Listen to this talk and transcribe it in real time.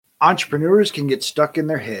Entrepreneurs can get stuck in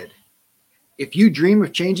their head. If you dream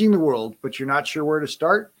of changing the world, but you're not sure where to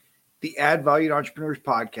start, the Add Valued Entrepreneurs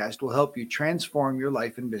podcast will help you transform your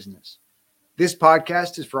life and business. This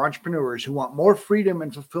podcast is for entrepreneurs who want more freedom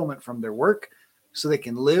and fulfillment from their work so they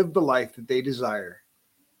can live the life that they desire.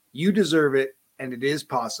 You deserve it, and it is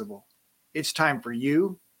possible. It's time for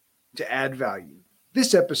you to add value.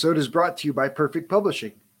 This episode is brought to you by Perfect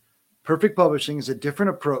Publishing. Perfect Publishing is a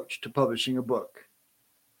different approach to publishing a book.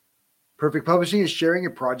 Perfect Publishing is sharing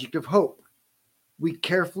a project of hope. We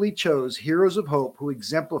carefully chose heroes of hope who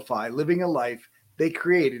exemplify living a life they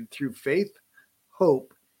created through faith,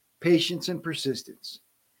 hope, patience, and persistence.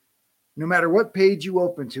 No matter what page you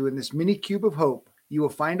open to in this mini cube of hope, you will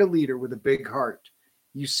find a leader with a big heart.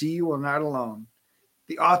 You see, you are not alone.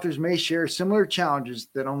 The authors may share similar challenges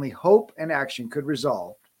that only hope and action could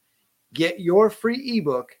resolve. Get your free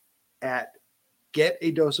ebook at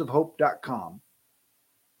getadoseofhope.com.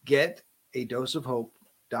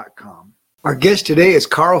 Getadoseofhope.com. Our guest today is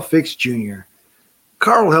Ficks Jr.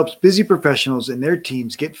 Carl helps busy professionals and their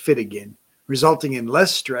teams get fit again, resulting in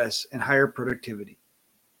less stress and higher productivity.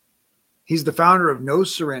 He's the founder of No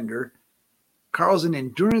Surrender. Carl's an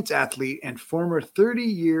endurance athlete and former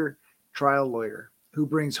 30-year trial lawyer who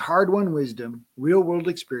brings hard-won wisdom, real-world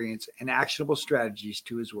experience, and actionable strategies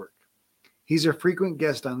to his work. He's a frequent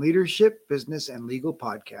guest on leadership, business, and legal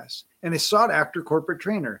podcasts, and a sought-after corporate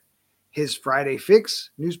trainer. His Friday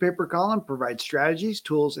Ficks newspaper column provides strategies,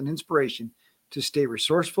 tools, and inspiration to stay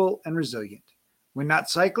resourceful and resilient. When not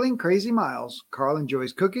cycling crazy miles, Carl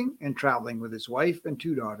enjoys cooking and traveling with his wife and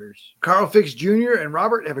 2 daughters. Ficks Jr. and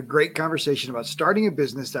Robert have a great conversation about starting a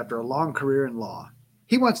business after a long career in law.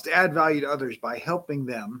 He wants to add value to others by helping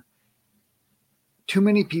them. Too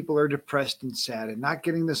many people are depressed and sad and not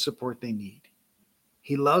getting the support they need.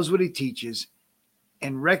 He loves what he teaches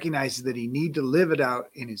and recognizes that he needs to live it out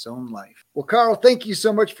in his own life. Well, Carl, thank you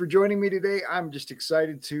so much for joining me today. I'm just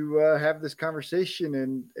excited to have this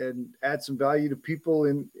conversation and add some value to people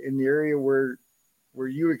in the area where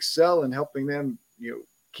you excel in helping them,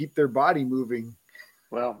 keep their body moving.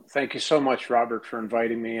 Well, thank you so much, Robert, for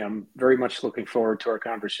inviting me. I'm very much looking forward to our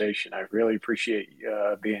conversation. I really appreciate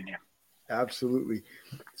being here. Absolutely.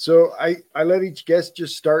 So I let each guest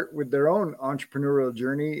just start with their own entrepreneurial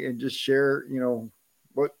journey and just share,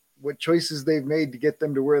 what choices they've made to get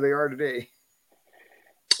them to where they are today.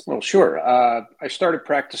 Well, sure. I started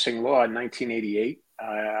practicing law in 1988.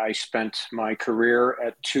 I spent my career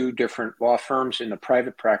at 2 different law firms in the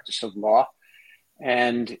private practice of law.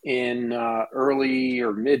 And in early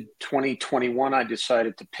or mid 2021, I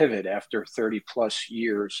decided to pivot after 30 plus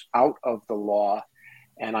years out of the law.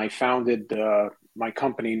 And I founded my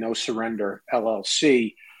company, No Surrender,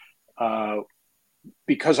 LLC,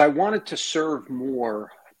 because I wanted to serve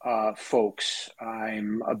more folks.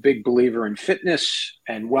 I'm a big believer in fitness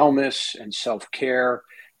and wellness and self-care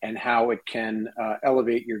and how it can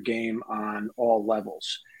elevate your game on all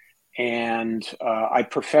levels. And I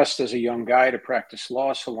professed as a young guy to practice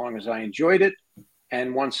law so long as I enjoyed it.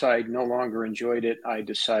 And once I no longer enjoyed it, I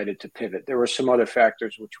decided to pivot. There were some other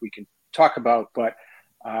factors which we can talk about, but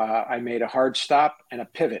I made a hard stop and a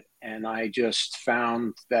pivot. And I just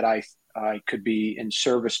found that I could be in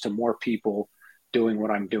service to more people doing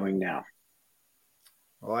what I'm doing now.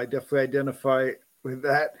 Well, I definitely identify with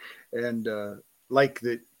that, and like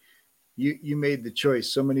that you made the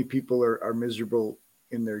choice. So many people are miserable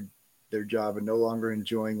in their job and no longer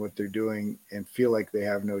enjoying what they're doing and feel like they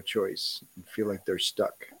have no choice and feel like they're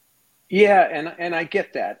stuck. Yeah, and I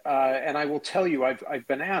get that. And I will tell you, I've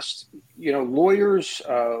been asked, lawyers,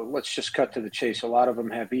 let's just cut to the chase. A lot of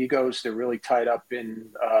them have egos. They're really tied up in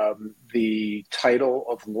the title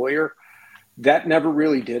of lawyer. That never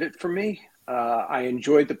really did it for me. I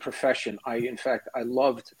enjoyed the profession. In fact, I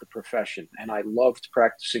loved the profession, and I loved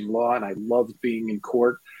practicing law, and I loved being in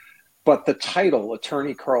court. But the title,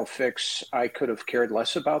 Attorney Carl Ficks, I could have cared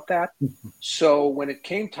less about that. So when it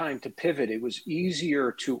came time to pivot, it was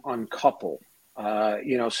easier to uncouple.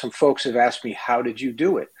 Some folks have asked me, how did you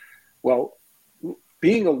do it? Well,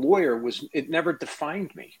 being a lawyer it never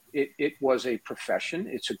defined me. It was a profession.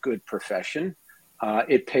 It's a good profession.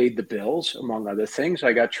 It paid the bills, among other things.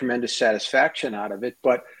 I got tremendous satisfaction out of it.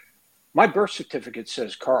 But my birth certificate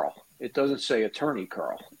says Carl. It doesn't say Attorney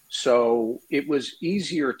Carl. So it was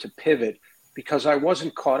easier to pivot because I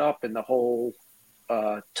wasn't caught up in the whole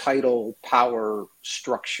title, power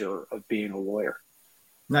structure of being a lawyer.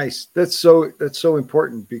 Nice. That's so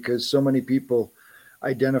important because so many people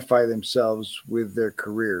identify themselves with their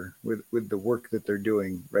career, with the work that they're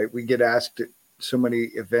doing, right? We get asked at so many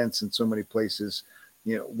events and so many places,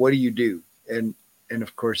 what do you do? And and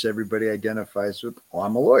of course everybody identifies with, oh,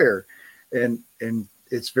 I'm a lawyer, and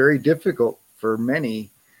it's very difficult for many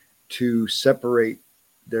to separate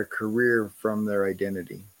their career from their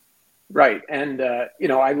identity. Right, and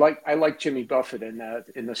I like Jimmy Buffett in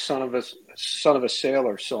the Son of a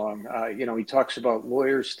Sailor song. He talks about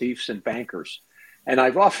lawyers, thieves, and bankers, and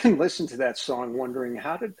I've often listened to that song, wondering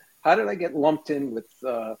how did I get lumped in with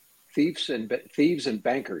thieves and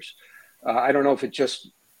bankers. I don't know if it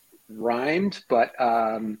just rhymed, but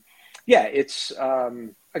yeah, it's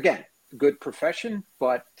again good profession,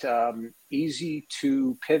 but easy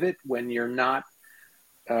to pivot when you're not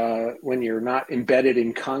embedded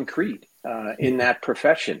in concrete in that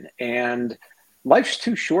profession. And life's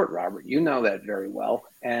too short, Robert. You know that very well.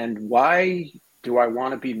 And why do I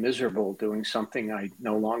want to be miserable doing something I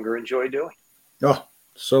no longer enjoy doing? Oh,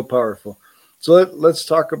 so powerful. So let's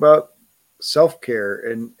talk about self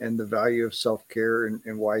care and the value of self care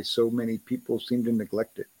and why so many people seem to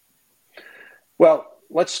neglect it. Well,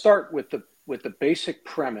 let's start with the basic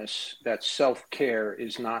premise that self care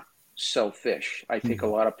is not selfish. I think a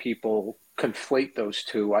Mhm. lot of people conflate those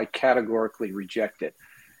two. I categorically reject it.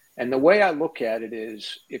 And the way I look at it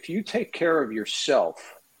is if you take care of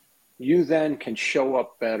yourself, you then can show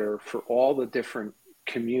up better for all the different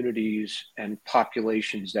communities and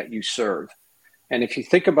populations that you serve. And if you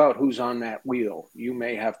think about who's on that wheel, you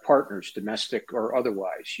may have partners, domestic or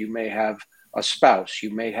otherwise. You may have a spouse, you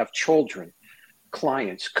may have children,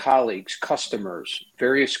 clients, colleagues, customers,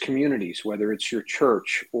 various communities, whether it's your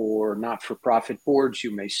church or not for profit boards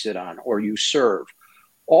you may sit on or you serve.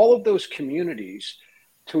 All of those communities,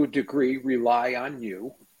 to a degree, rely on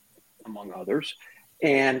you, among others.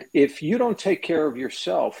 And if you don't take care of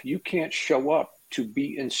yourself, you can't show up to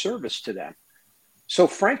be in service to them. So,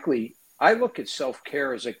 frankly, I look at self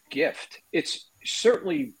care as a gift. It's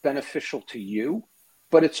certainly beneficial to you,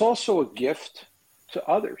 but it's also a gift to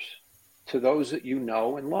others, to those that you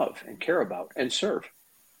know and love and care about and serve.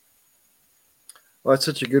 Well, that's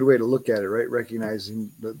such a good way to look at it, right?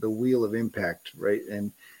 Recognizing the wheel of impact, right?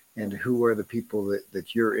 And who are the people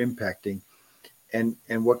that you're impacting, and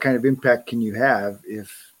what kind of impact can you have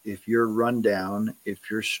if you're run down,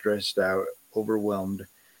 if you're stressed out, overwhelmed,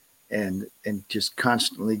 and just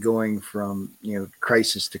constantly going from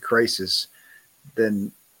crisis to crisis,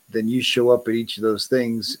 then you show up at each of those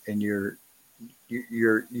things, and you're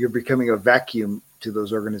becoming a vacuum to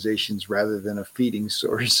those organizations rather than a feeding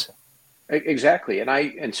source. Exactly.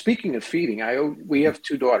 And speaking of feeding, we have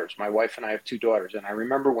two daughters. My wife and I have two daughters. And I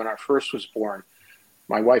remember when our first was born,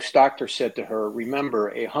 my wife's doctor said to her, "Remember,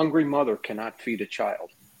 a hungry mother cannot feed a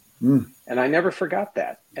child." Mm. And I never forgot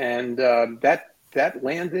that. And that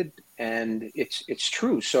landed, and it's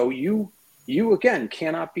true. So you again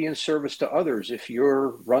cannot be in service to others if you're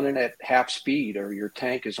running at half speed or your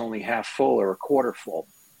tank is only half full or a quarter full.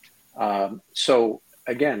 So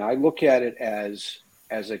again, I look at it as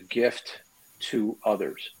a gift to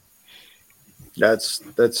others. That's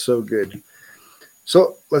so good.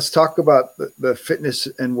 So let's talk about the fitness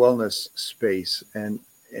and wellness space and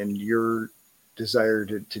your desire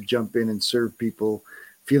to jump in and serve people,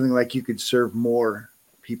 feeling like you could serve more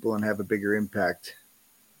people and have a bigger impact.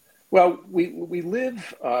 Well, we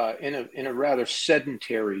live in a rather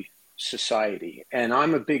sedentary society, and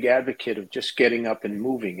I'm a big advocate of just getting up and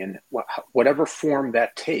moving, and whatever form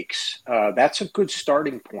that takes. That's a good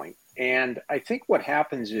starting point. And I think what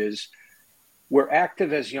happens is we're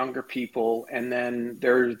active as younger people, and then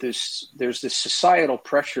there's this societal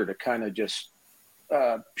pressure to kind of just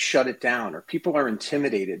shut it down, or people are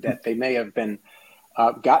intimidated that they may have been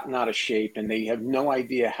gotten out of shape and they have no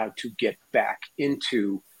idea how to get back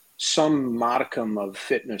into some modicum of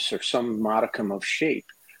fitness or some modicum of shape.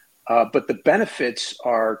 But the benefits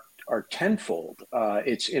are tenfold.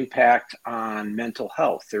 Its impact on mental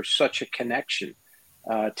health. There's such a connection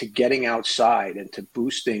to getting outside and to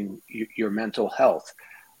boosting your mental health.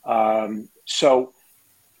 So,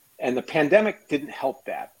 and the pandemic didn't help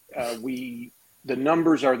that. The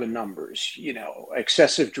numbers are the numbers.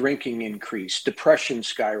 Excessive drinking increased, depression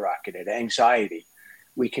skyrocketed, anxiety.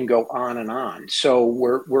 We can go on and on. So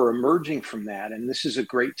we're emerging from that, and this is a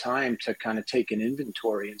great time to kind of take an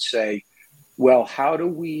inventory and say, well, how do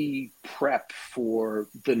we prep for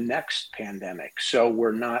the next pandemic so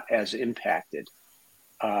we're not as impacted?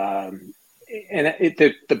 Um,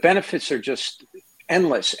 the benefits are just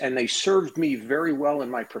endless, and they served me very well in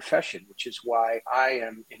my profession, which is why I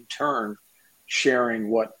am in turn sharing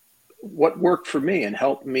what worked for me and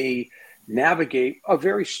helped me navigate a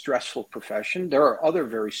very stressful profession. There are other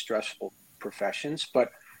very stressful professions,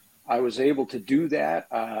 but I was able to do that.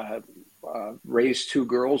 Raise two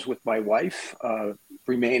girls with my wife,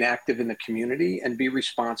 remain active in the community and be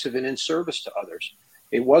responsive and in service to others.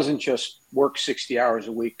 It wasn't just work 60 hours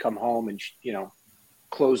a week, come home and,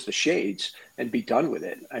 close the shades and be done with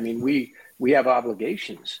it. I mean, we have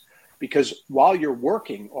obligations, because while you're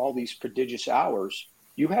working all these prodigious hours,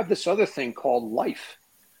 you have this other thing called life.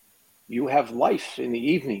 You have life in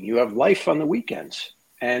the evening, you have life on the weekends,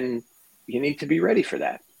 and you need to be ready for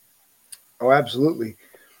that. Oh, absolutely.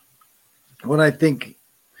 When I think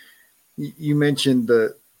you mentioned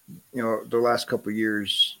the last couple of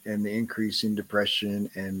years and the increase in depression,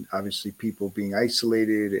 and obviously people being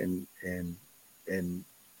isolated, and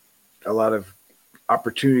a lot of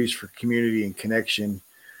opportunities for community and connection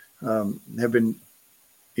have been,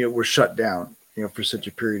 were shut down, for such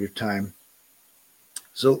a period of time.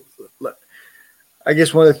 So I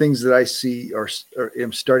guess one of the things that I see or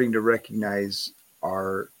am starting to recognize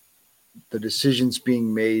are the decisions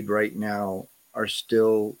being made right now are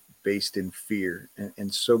still based in fear,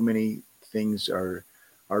 and so many things are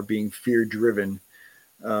being fear driven,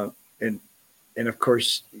 and of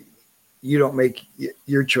course you don't make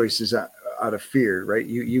your choices out of fear, right?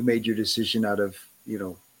 You made your decision out of,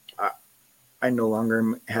 I no longer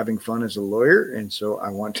am having fun as a lawyer, and so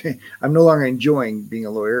I'm no longer enjoying being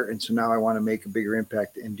a lawyer, and so now I want to make a bigger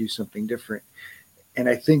impact and do something different. And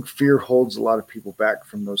I think fear holds a lot of people back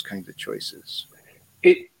from those kinds of choices.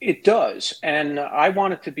 It does. And I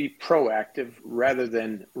want it to be proactive rather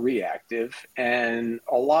than reactive. And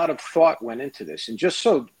a lot of thought went into this. And just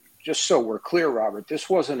so we're clear, Robert, this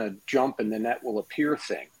wasn't a jump and the net will appear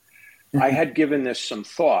thing. I had given this some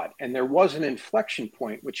thought, and there was an inflection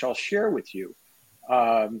point, which I'll share with you.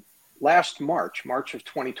 Last March of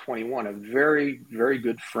 2021, a very, very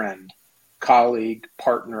good friend, colleague,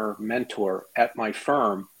 partner, mentor at my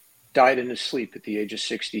firm died in his sleep at the age of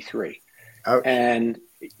 63. Ouch. And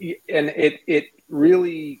it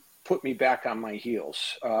really put me back on my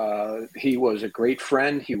heels. He was a great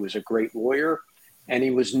friend. He was a great lawyer, and he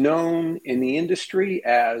was known in the industry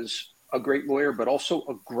as a great lawyer, but also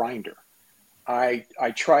a grinder. I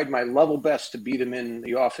tried my level best to beat him in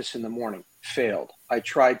the office in the morning, failed. I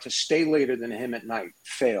tried to stay later than him at night,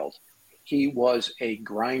 failed. He was a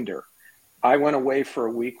grinder. I went away for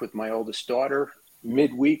a week with my oldest daughter.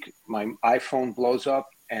 Midweek, my iPhone blows up,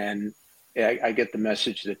 and I get the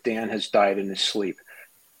message that Dan has died in his sleep.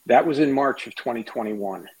 That was in March of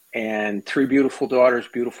 2021. And 3 beautiful daughters,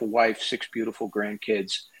 beautiful wife, 6 beautiful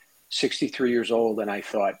grandkids, 63 years old. And I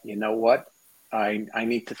thought, you know what? I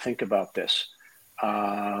need to think about this.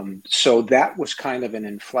 So that was kind of an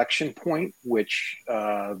inflection point, which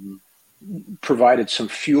provided some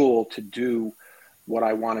fuel to do what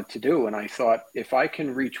I wanted to do. And I thought, if I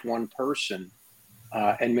can reach one person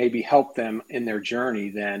and maybe help them in their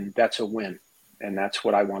journey, then that's a win. And that's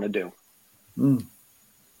what I want to do.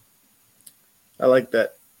 I like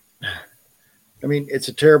that. I mean, it's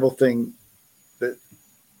a terrible thing that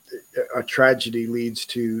a tragedy leads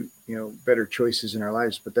to, better choices in our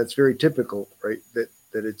lives, but that's very typical, right? That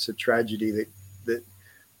it's a tragedy that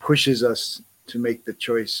pushes us to make the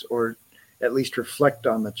choice, or at least reflect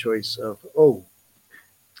on the choice of, oh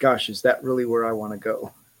gosh, is that really where I want to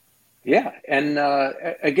go? Yeah. And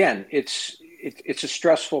again, it's a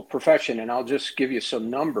stressful profession, and I'll just give you some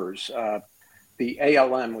numbers. The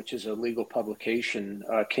ALM, which is a legal publication,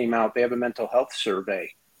 came out. They have a mental health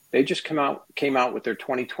survey. They just came out with their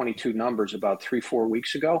 2022 numbers about 3-4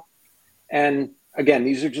 weeks ago. And again,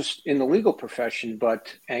 these are just in the legal profession,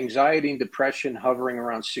 but anxiety and depression hovering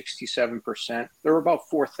around 67%. There were about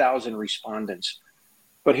 4,000 respondents.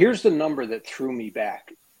 But here's the number that threw me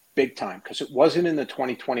back big time, because it wasn't in the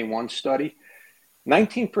 2021 study.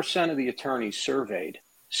 19% of the attorneys surveyed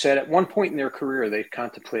said at one point in their career they've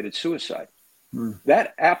contemplated suicide.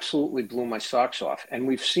 That absolutely blew my socks off. And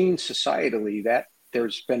we've seen societally that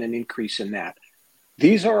there's been an increase in that.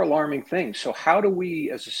 These are alarming things. So how do we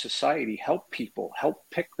as a society help people, help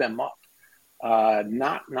pick them up,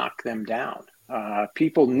 not knock them down?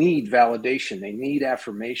 People need validation. They need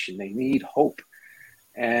affirmation. They need hope.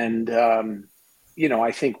 And,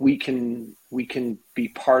 I think we can be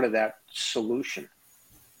part of that solution.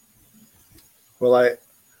 Well, I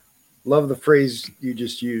love the phrase you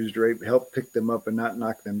just used, right? Help pick them up and not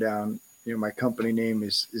knock them down. My company name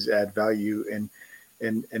is Add Value, and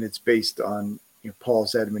it's based on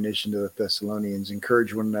Paul's admonition to the Thessalonians: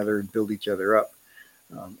 encourage one another and build each other up.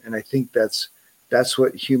 And I think that's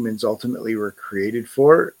what humans ultimately were created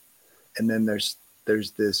for. And then there's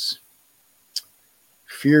this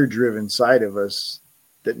fear-driven side of us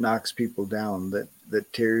that knocks people down,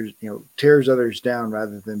 that tears others down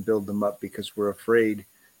rather than build them up, because we're afraid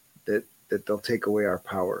that they'll take away our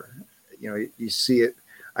power. You see it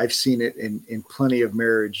I've seen it in plenty of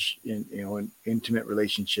marriage, in intimate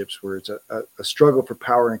relationships where it's a struggle for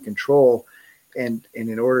power and control, and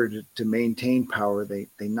in order to maintain power, they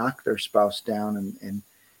knock their spouse down and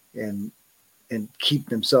and keep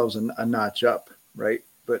themselves a notch up, right?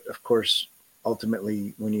 But of course,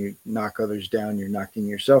 ultimately, when you knock others down, you're knocking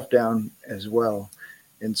yourself down as well.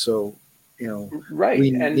 And so, Right.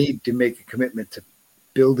 we And need to make a commitment to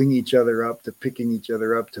building each other up, to picking each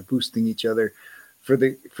other up, to boosting each other for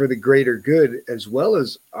the greater good as well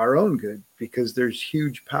as our own good, because there's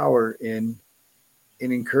huge power in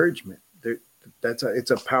encouragement.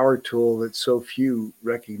 It's a power tool that so few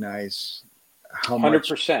recognize how much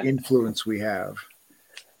 100%. influence we have.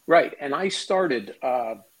 Right. And I started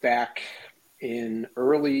back in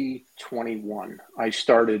early 21. I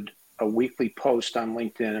started a weekly post on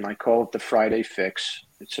LinkedIn, and I call it the Friday Fix.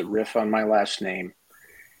 It's a riff on my last name.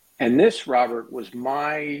 And this, Robert, was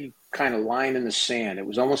my kind of line in the sand. It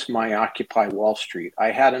was almost my Occupy Wall Street.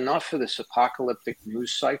 I had enough of this apocalyptic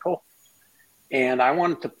news cycle, and I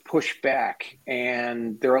wanted to push back.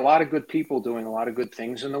 And there are a lot of good people doing a lot of good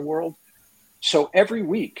things in the world. So every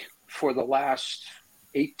week for the last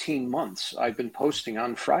 18 months, I've been posting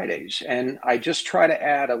on Fridays, and I just try to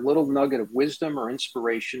add a little nugget of wisdom or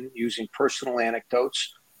inspiration using personal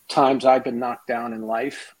anecdotes, times I've been knocked down in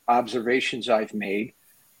life, observations I've made,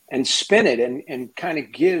 and spin it and kind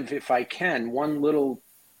of give, if I can, one little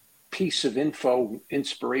piece of info,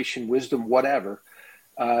 inspiration, wisdom, whatever,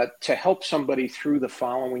 to help somebody through the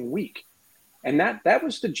following week. And that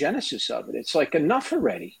was the genesis of it. It's like, enough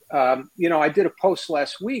already. I did a post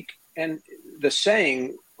last week, and the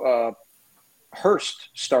saying, Hearst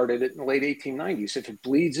started it in the late 1890s, if it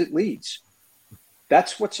bleeds, it leads.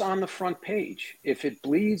 That's what's on the front page. If it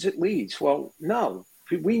bleeds, it leads. Well, no,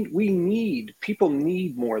 people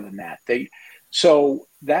need more than that. So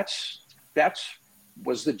that's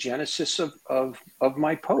was the genesis of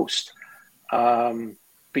my post.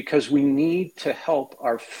 Because we need to help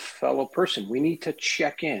our fellow person. We need to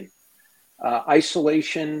check in.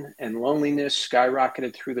 Isolation and loneliness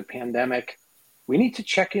skyrocketed through the pandemic. We need to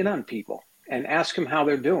check in on people and ask them how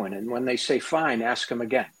they're doing. And when they say fine, ask them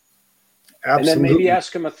again. Absolutely. And then maybe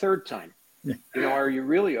ask them a third time. Are you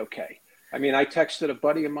really okay? I mean, I texted a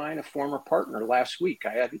buddy of mine, a former partner, last week.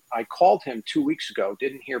 I called him 2 weeks ago,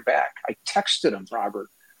 didn't hear back. I texted him, Robert,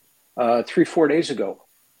 3-4 days ago.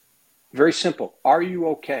 Very simple. Are you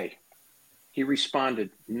okay? He responded,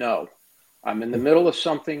 no. I'm in the middle of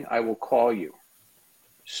something. I will call you.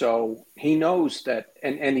 So he knows that,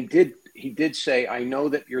 and he did say, I know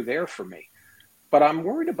that you're there for me, but I'm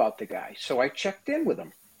worried about the guy. So I checked in with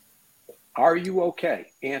him. Are you okay?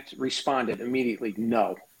 And responded immediately,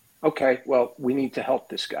 no. Okay, well, we need to help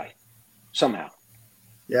this guy somehow.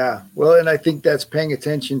 Yeah. Well, and I think that's paying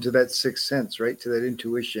attention to that sixth sense, right? To that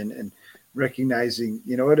intuition, and recognizing,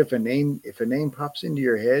 if a name pops into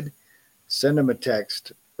your head, send them a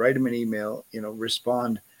text, write them an email,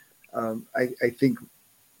 respond. I think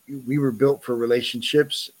we were built for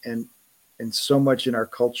relationships, and so much in our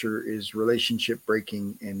culture is relationship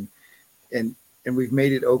breaking, and we've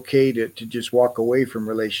made it okay to just walk away from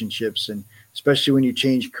relationships, and especially when you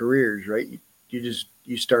change careers, right?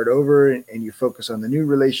 You start over, and you focus on the new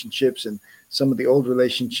relationships, and some of the old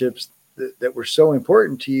relationships that were so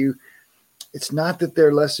important to you. It's not that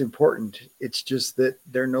they're less important. It's just that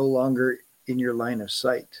they're no longer in your line of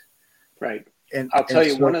sight. Right. And I'll tell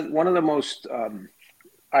you, one of the most,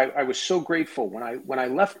 I was so grateful when I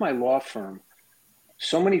left my law firm.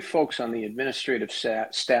 So many folks on the administrative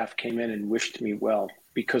staff came in and wished me well,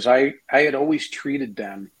 because I had always treated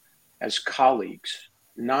them as colleagues,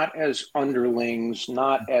 not as underlings,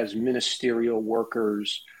 not as ministerial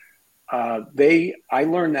workers. I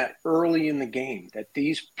learned that early in the game, that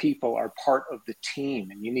these people are part of the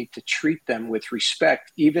team, and you need to treat them with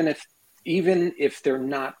respect, even if they're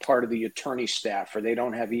not part of the attorney staff or they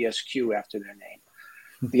don't have ESQ after their name.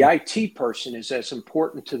 The IT person is as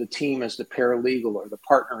important to the team as the paralegal or the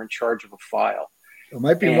partner in charge of a file. It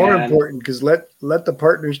might be more important, because let the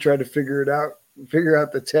partners try to figure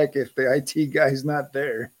out the tech if the IT guy's not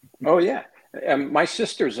there. Oh, yeah. My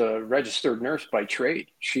sister's a registered nurse by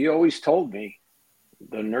trade. She always told me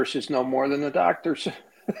the nurses know more than the doctors.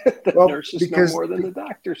 Nurses know more than the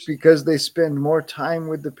doctors, because they spend more time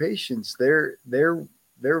with the patients. They're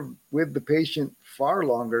with the patient far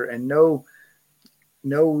longer and know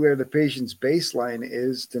where the patient's baseline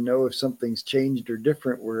is, to know if something's changed or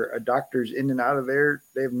different. Where a doctor's in and out of there,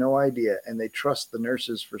 they have no idea, and they trust the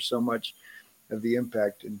nurses for so much of the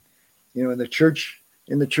impact. And in the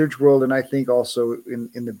church world, and I think also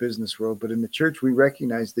in the business world, but in the church, we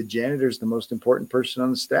recognize the janitor is the most important person on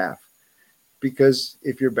the staff. because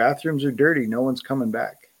if your bathrooms are dirty, no one's coming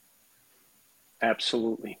back.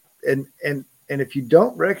 Absolutely. And if you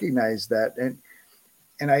don't recognize that,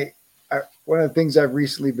 and I one of the things I've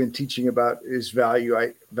recently been teaching about is value.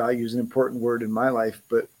 Value is an important word in my life,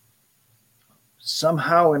 but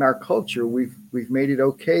somehow in our culture we've made it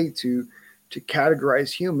okay to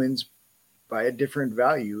categorize humans by a different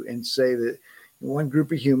value and say that one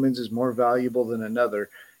group of humans is more valuable than another,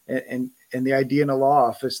 and the idea in a law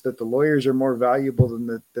office that the lawyers are more valuable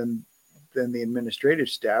than the administrative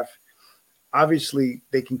staff. Obviously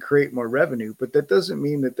they can create more revenue, but that doesn't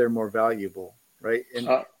mean that they're more valuable, right? And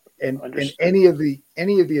any of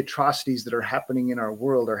the atrocities that are happening in our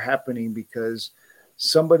world are happening because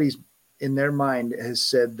somebody's in their mind has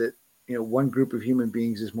said that, you know, one group of human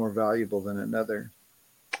beings is more valuable than another.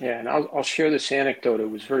 Yeah, and I'll share this anecdote. It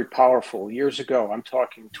was very powerful. Years ago, I'm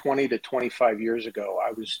talking 20 to 25 years ago,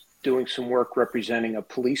 I was doing some work representing a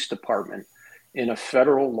police department in a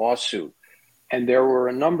federal lawsuit. And there were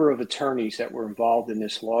a number of attorneys that were involved in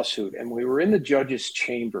this lawsuit. And we were in the judge's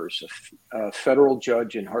chambers, a federal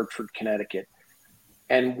judge in Hartford, Connecticut.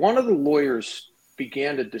 And one of the lawyers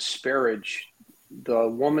began to disparage the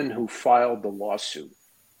woman who filed the lawsuit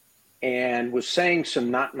and was saying some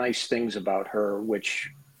not nice things about her, which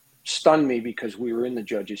stunned me because we were in the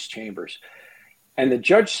judge's chambers. And the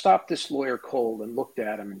judge stopped this lawyer cold and looked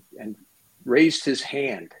at him and raised his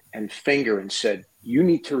hand and finger and said, "You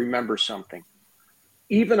need to remember something.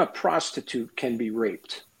 Even a prostitute can be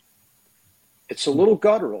raped." It's a little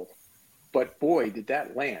guttural, but boy, did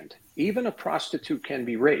that land. Even a prostitute can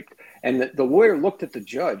be raped. And the lawyer looked at the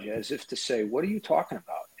judge as if to say, "What are you talking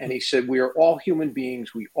about?" And he said, "We are all human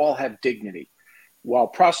beings. We all have dignity. While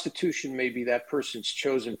prostitution may be that person's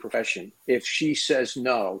chosen profession, if she says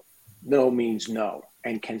no, no means no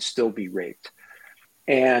and can still be raped."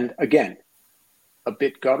 And again, a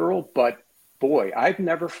bit guttural, but boy, I've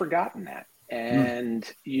never forgotten that. And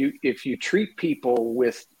if you treat people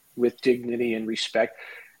with dignity and respect,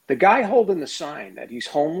 the guy holding the sign that he's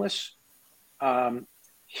homeless,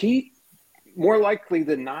 he more likely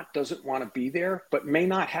than not doesn't want to be there, but may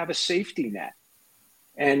not have a safety net.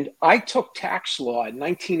 And I took tax law in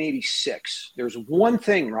 1986. There's one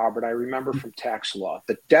thing, Robert, I remember from tax law,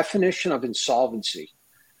 the definition of insolvency,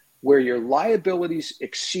 where your liabilities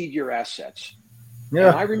exceed your assets. Yeah.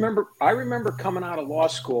 And I remember coming out of law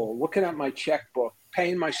school, looking at my checkbook,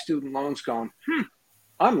 paying my student loans, going,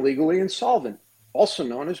 I'm legally insolvent, also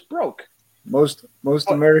known as broke. Most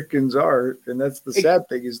Americans are, and that's the sad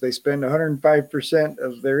thing, is they spend 105%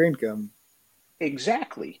 of their income.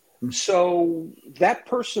 Exactly. So that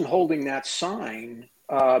person holding that sign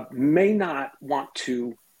may not want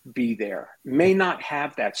to be there, may not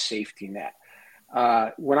have that safety net.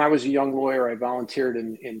 When I was a young lawyer, I volunteered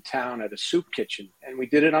in town at a soup kitchen, and we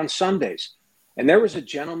did it on Sundays. And there was a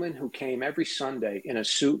gentleman who came every Sunday in a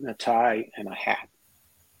suit and a tie and a hat.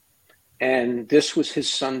 And this was his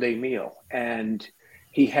Sunday meal. And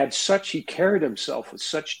he carried himself with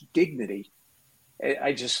such dignity.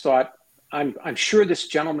 I just thought, I'm sure this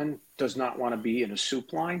gentleman does not want to be in a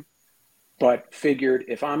soup line, but figured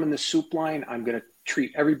if I'm in the soup line, I'm going to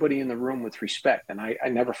treat everybody in the room with respect. And I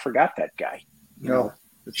never forgot that guy.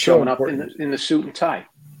 It's showing up in the suit and tie.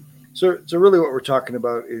 So really what we're talking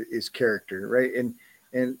about is character, right?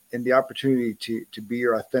 And the opportunity to be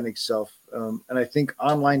your authentic self. And I think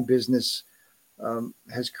online business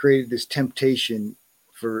has created this temptation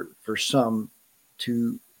for some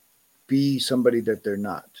to be somebody that they're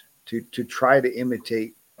not, to try to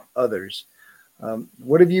imitate others.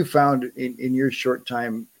 What have you found in your short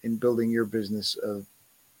time in building your business of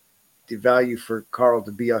the value for Carl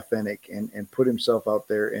to be authentic and put himself out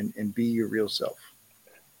there and be your real self?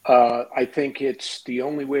 I think it's the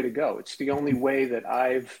only way to go. It's the only way that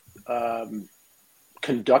I've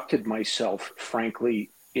conducted myself,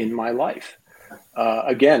 frankly, in my life.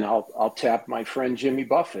 Again, I'll tap my friend Jimmy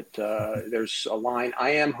Buffett. There's a line,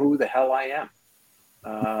 "I am who the hell I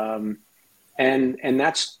am." And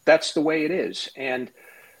that's the way it is. And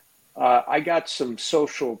I got some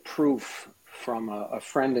social proof from a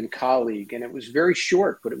friend and colleague, and it was very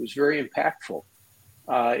short, but it was very impactful.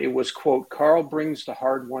 It was, quote, "Carl brings the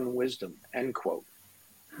hard-won wisdom," end quote.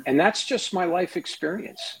 And that's just my life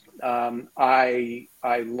experience. I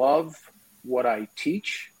love what I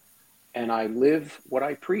teach, and I live what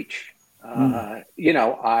I preach. I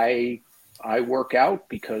work out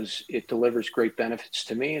because it delivers great benefits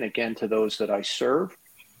to me and, again, to those that I serve.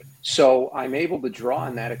 So I'm able to draw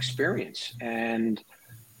on that experience. And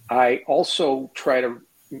I also try to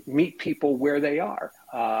meet people where they are.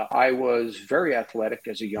 I was very athletic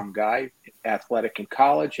as a young guy, athletic in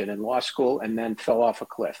college and in law school, and then fell off a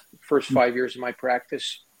cliff. First 5 years of my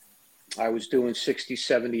practice, I was doing 60,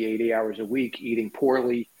 70, 80 hours a week, eating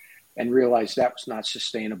poorly, and realized that was not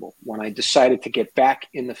sustainable. When I decided to get back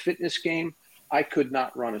in the fitness game, I could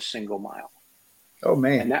not run a single mile. Oh,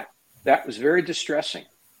 man. And that was very distressing,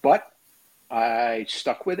 but I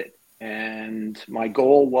stuck with it. And my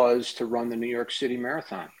goal was to run the New York City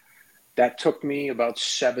Marathon. That took me about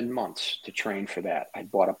 7 months to train for that. I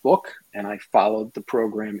bought a book and I followed the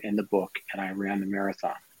program in the book and I ran the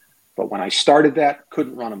marathon. But when I started that,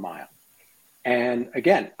 couldn't run a mile. And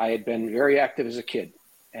again, I had been very active as a kid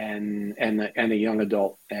and a young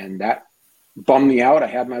adult, and that bummed me out. I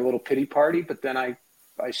had my little pity party, but then I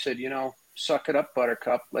said, suck it up,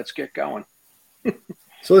 buttercup. Let's get going.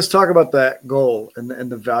 So let's talk about that goal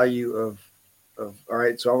and the value of all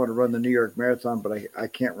right, so I want to run the New York Marathon, but I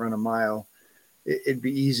can't run a mile. It'd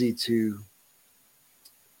be easy to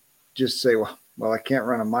just say, well, I can't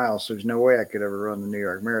run a mile, so there's no way I could ever run the New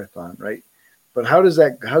York Marathon, right? But how's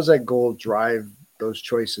that goal drive those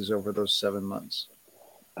choices over those 7 months?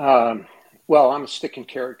 Well, I'm a stick and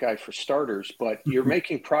carrot guy for starters, but you're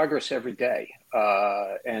making progress every day.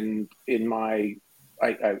 And in my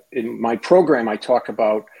program, I talk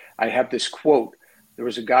about, I have this quote. There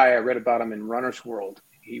was a guy, I read about him in Runner's World.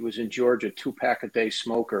 He was in Georgia, 2-pack-a-day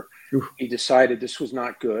smoker. Oof. He decided this was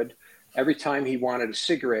not good. Every time he wanted a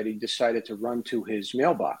cigarette, he decided to run to his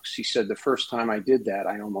mailbox. He said, the first time I did that,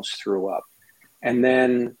 I almost threw up. And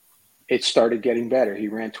then it started getting better. He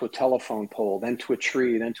ran to a telephone pole, then to a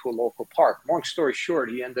tree, then to a local park. Long story short,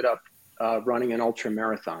 he ended up running an ultra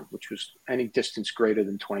marathon, which was any distance greater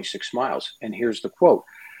than 26 miles. And here's the quote: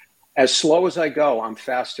 "As slow as I go, I'm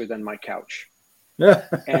faster than my couch."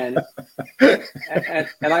 and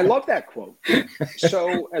I love that quote.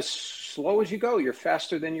 So as slow as you go, you're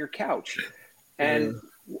faster than your couch. And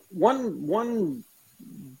one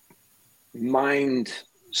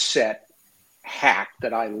mindset hack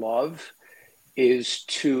that I love is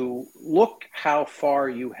to look how far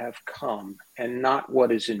you have come and not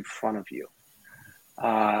what is in front of you.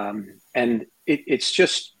 And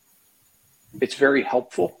it's very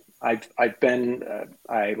helpful. I've been,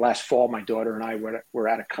 last fall, my daughter and I were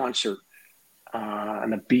at a concert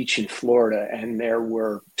on the beach in Florida, and there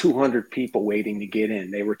were 200 people waiting to get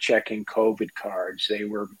in. They were checking COVID cards. They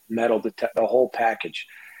were metal detector, the whole package.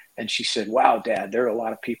 And she said, "Wow, Dad, there are a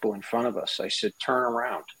lot of people in front of us." I said, "Turn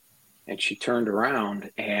around." And she turned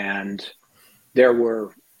around, and there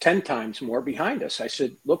were 10 times more behind us. I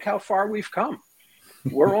said, "Look how far we've come.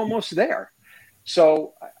 We're almost there."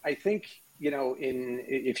 So I think,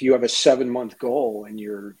 if you have a 7-month goal and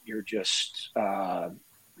you're just,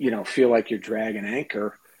 feel like you're dragging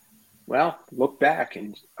anchor, well, look back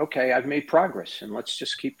and, okay, I've made progress, and let's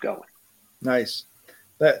just keep going. Nice.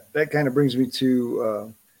 That kind of brings me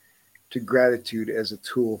to gratitude as a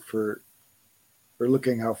tool for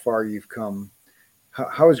looking how far you've come.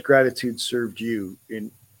 How has gratitude served you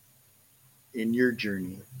in your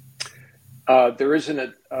journey? There is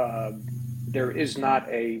not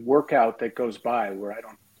a workout that goes by where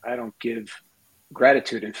I don't give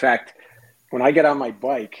gratitude. In fact, when I get on my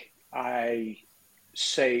bike, I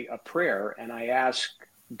say a prayer and I ask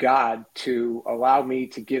God to allow me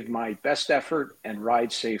to give my best effort and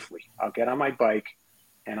ride safely. I'll get on my bike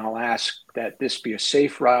and I'll ask that this be a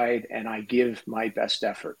safe ride, and I give my best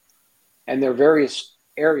effort. And there are various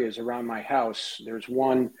areas around my house. There's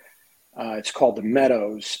one, it's called the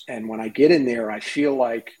Meadows. And when I get in there, I feel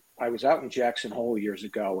like I was out in Jackson Hole years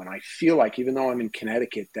ago, and I feel like, even though I'm in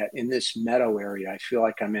Connecticut, that in this meadow area, I feel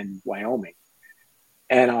like I'm in Wyoming.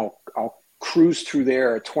 And I'll cruise through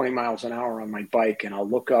there at 20 miles an hour on my bike, and I'll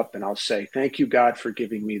look up and I'll say, "Thank you, God, for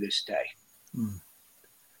giving me this day."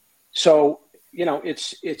 So,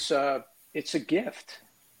 it's a gift.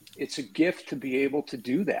 It's a gift to be able to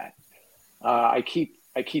do that. I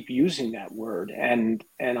keep using that word, and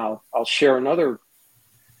I'll share another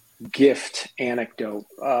gift anecdote.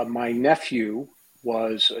 My nephew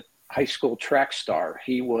was a high school track star.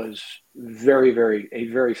 He was a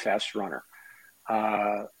very fast runner.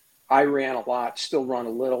 I ran a lot, still run a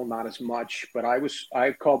little, not as much, but I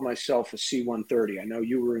called myself a C-130. I know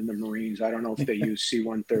you were in the Marines. I don't know if they use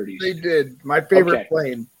C-130s. They did. My favorite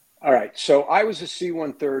plane. All right. So I was a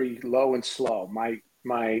C-130, low and slow. My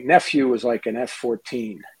nephew was like an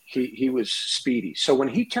F-14. He was speedy. So when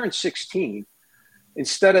he turned 16,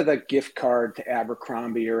 instead of the gift card to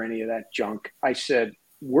Abercrombie or any of that junk, I said,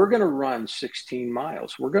 "We're going to run 16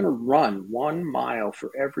 miles. We're going to run 1 mile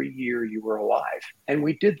for every year you were alive." And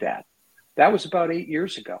we did that. That was about 8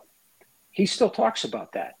 years ago. He still talks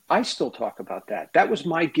about that. I still talk about that. That was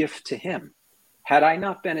my gift to him. Had I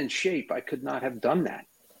not been in shape, I could not have done that.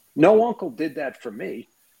 No uncle did that for me.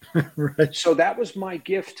 Right. So that was my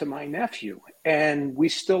gift to my nephew. And we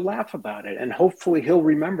still laugh about it. And hopefully he'll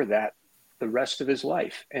remember that the rest of his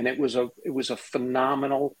life. And it was a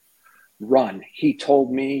phenomenal run. He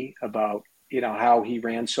told me about, how he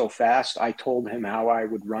ran so fast. I told him how I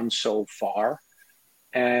would run so far.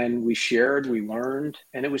 And we shared, we learned,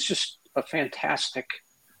 and it was just a fantastic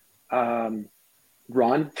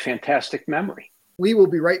run, fantastic memory. We will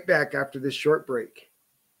be right back after this short break.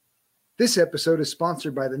 This episode is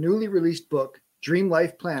sponsored by the newly released book, Dream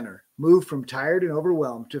Life Planner, Move from Tired and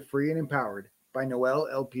Overwhelmed to Free and Empowered by Noelle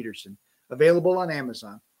L. Peterson, available on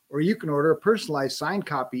Amazon, or you can order a personalized signed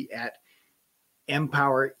copy at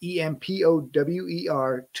Empower,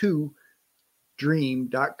 EMPOWER 2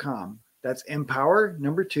 dream.com. That's Empower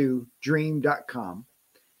 2 dream.com.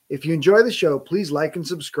 If you enjoy the show, please like and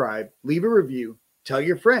subscribe, leave a review, tell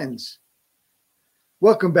your friends.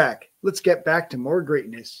 Welcome back. Let's get back to more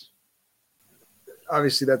greatness.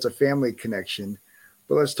 Obviously, that's a family connection,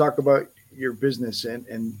 but let's talk about your business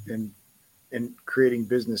and creating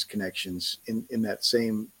business connections in that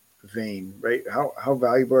same vein, right? How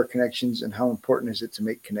valuable are connections, and how important is it to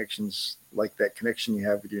make connections like that connection you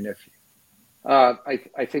have with your nephew?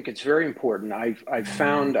 I think it's very important.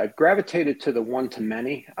 I've gravitated to the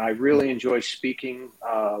one-to-many. I really enjoy speaking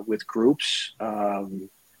with groups,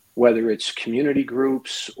 whether it's community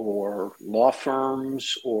groups or law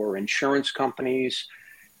firms or insurance companies.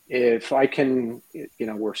 If I can,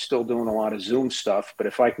 we're still doing a lot of Zoom stuff, but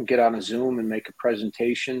if I can get on a Zoom and make a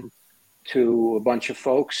presentation to a bunch of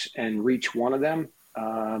folks and reach one of them,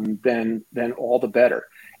 then all the better.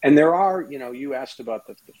 And there are, you asked about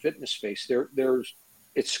the fitness space.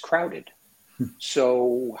 It's crowded.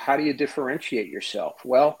 So how do you differentiate yourself?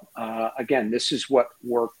 Well, again, this is what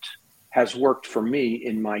has worked for me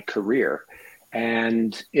in my career.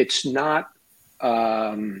 And it's not,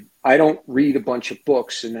 I don't read a bunch of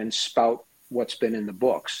books and then spout what's been in the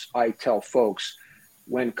books. I tell folks,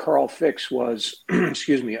 when Carl Ficks was, a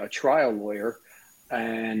trial lawyer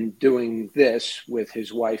and doing this with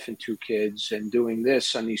his wife and 2 kids and doing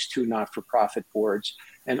this on these 2 not-for-profit boards,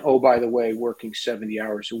 and oh, by the way, working 70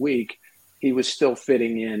 hours a week, he was still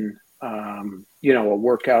fitting in, a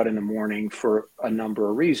workout in the morning for a number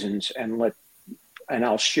of reasons. And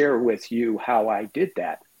I'll share with you how I did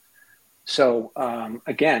that. So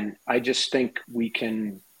again, I just think we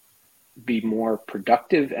can be more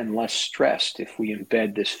productive and less stressed if we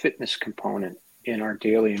embed this fitness component in our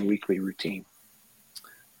daily and weekly routine.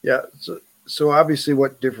 Yeah. So obviously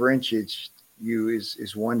what differentiates you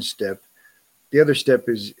is one step. The other step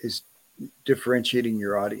is differentiating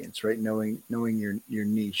your audience, right? Knowing your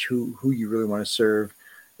niche, who you really want to serve.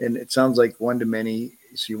 And it sounds like one to many.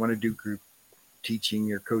 So you want to do group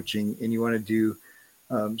teaching or coaching, and you want to do,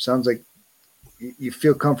 sounds like you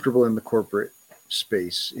feel comfortable in the corporate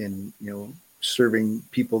space in, serving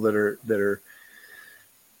people that are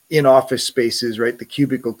in office spaces, right? The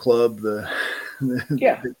cubicle club,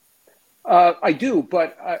 yeah. I do,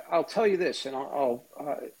 but I'll tell you this, and I'll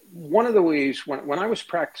one of the ways when I was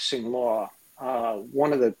practicing law,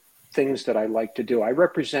 one of the things that I like to do, I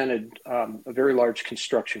represented a very large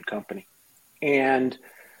construction company, and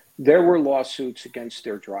there were lawsuits against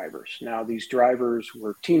their drivers. Now, these drivers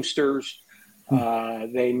were Teamsters.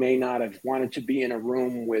 They may not have wanted to be in a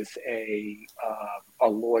room with a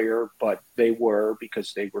lawyer, but they were,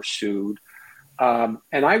 because they were sued. And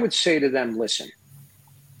I would say to them, listen,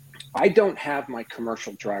 I don't have my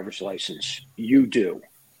commercial driver's license. You do.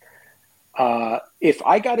 If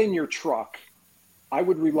I got in your truck, I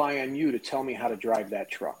would rely on you to tell me how to drive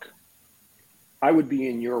that truck. I would be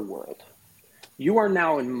in your world. You are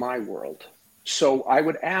now in my world. So I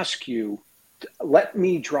would ask you, let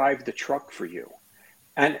me drive the truck for you.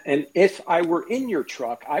 And if I were in your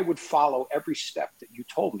truck, I would follow every step that you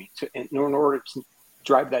told me in order to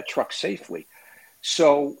drive that truck safely.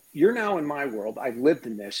 So you're now in my world. I've lived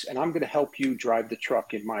in this, and I'm going to help you drive the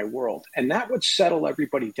truck in my world. And that would settle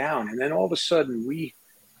everybody down. And then all of a sudden we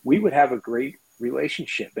would have a great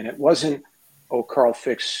relationship. And it wasn't, oh, Carl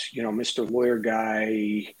Ficks, Mr. Lawyer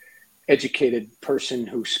guy, educated person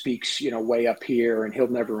who speaks, way up here, and he'll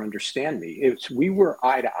never understand me. We were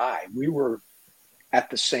eye to eye. We were at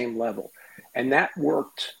the same level, and that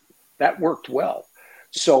worked well.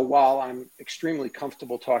 So while I'm extremely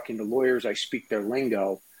comfortable talking to lawyers, I speak their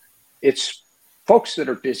lingo, it's folks that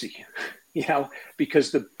are busy,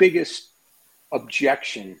 because the biggest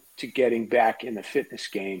objection to getting back in the fitness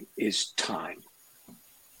game is time.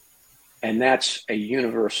 And that's a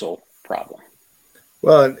universal problem.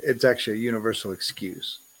 Well, it's actually a universal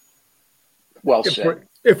excuse. Well said.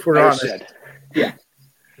 If we're Better honest. said. Yeah.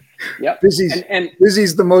 Yep.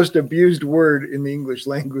 Busy's the most abused word in the English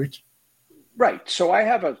language. Right. So I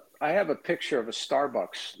have a picture of a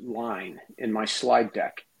Starbucks line in my slide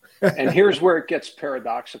deck. And here's where it gets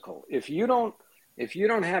paradoxical. If you don't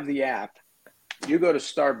have the app, you go to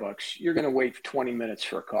Starbucks, you're going to wait 20 minutes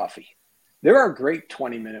for a coffee. There are great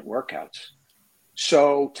 20-minute workouts.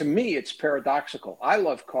 So to me, it's paradoxical. I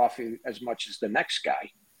love coffee as much as the next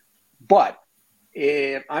guy, but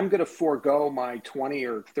if I'm going to forego my 20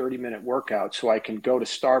 or 30-minute workout so I can go to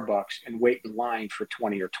Starbucks and wait in line for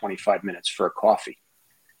 20 or 25 minutes for a coffee.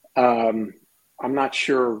 I'm not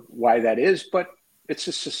sure why that is, but it's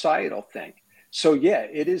a societal thing. So yeah,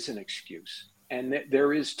 it is an excuse, and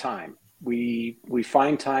there is time. We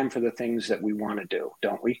find time for the things that we want to do,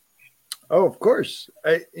 don't we? Oh, of course.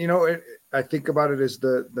 I think about it as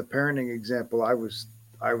the parenting example. I was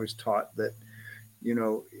taught that,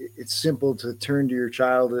 it's simple to turn to your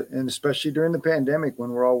child, and especially during the pandemic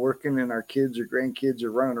when we're all working and our kids or grandkids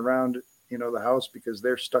are running around, the house because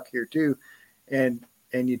they're stuck here too, and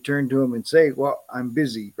you turn to them and say, "Well, I'm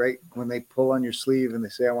busy," right? When they pull on your sleeve and they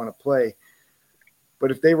say, "I want to play."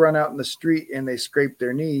 But if they run out in the street and they scrape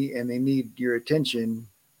their knee and they need your attention,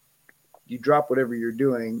 you drop whatever you're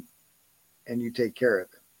doing and you take care of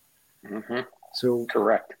them. Mm-hmm. So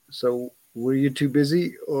correct. So were you too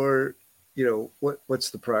busy, or what's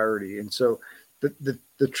the priority? And so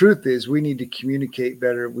the truth is we need to communicate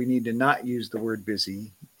better. We need to not use the word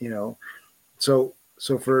busy.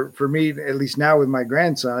 So for me, at least now with my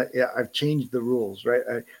grandson, I've changed the rules. Right.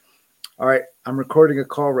 All right, I'm recording a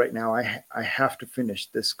call right now. I have to finish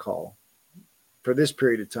this call for this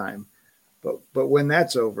period of time. But when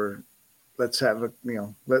that's over, let's have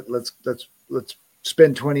let's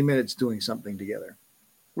spend 20 minutes doing something together.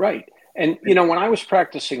 Right. And, when I was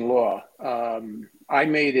practicing law, I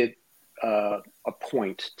made it a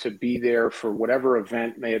point to be there for whatever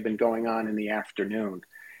event may have been going on in the afternoon.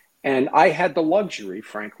 And I had the luxury,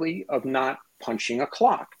 frankly, of not punching a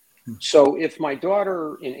clock. So if my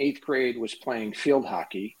daughter in 8th grade was playing field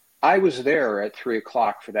hockey, I was there at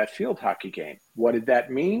 3:00 for that field hockey game. What did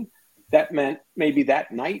that mean? That meant maybe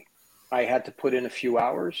that night I had to put in a few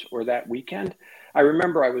hours, or that weekend. I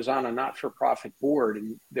remember I was on a not-for-profit board,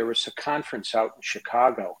 and there was a conference out in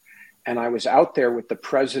Chicago, and I was out there with the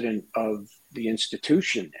president of the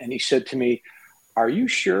institution, and he said to me, "Are you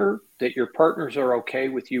sure that your partners are okay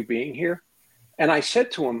with you being here?" And I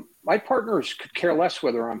said to him, "My partners could care less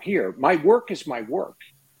whether I'm here. My work is my work.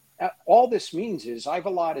 All this means is I've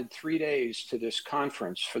allotted 3 days to this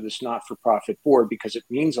conference for this not-for-profit board because it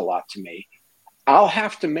means a lot to me. I'll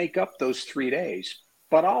have to make up those 3 days,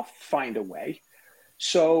 but I'll find a way."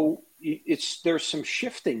 So there's some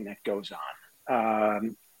shifting that goes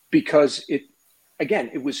on because it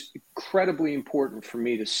was incredibly important for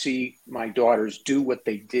me to see my daughters do what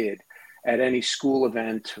they did at any school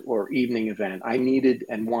event or evening event. I needed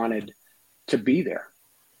and wanted to be there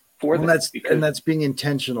for them. That's being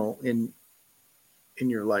intentional in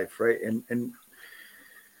your life, right? And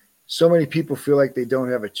so many people feel like they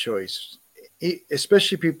don't have a choice,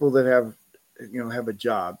 especially people that have a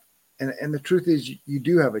job. And the truth is, you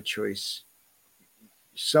do have a choice.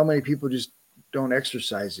 So many people just don't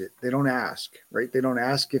exercise it. They don't ask, right? They don't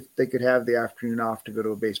ask if they could have the afternoon off to go to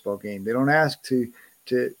a baseball game. They don't ask to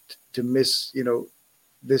miss,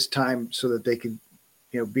 this time so that they could,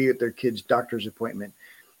 be at their kid's doctor's appointment.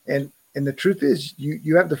 And the truth is,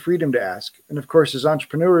 you have the freedom to ask. And of course, as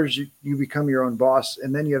entrepreneurs, you become your own boss,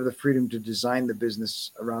 and then you have the freedom to design the business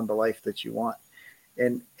around the life that you want.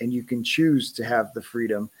 And you can choose to have the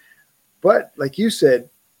freedom. But like you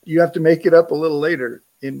said, you have to make it up a little later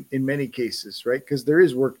in many cases, right? Because there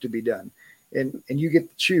is work to be done. And you get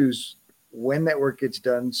to choose when that work gets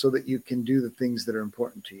done so that you can do the things that are